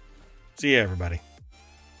there. See you, everybody.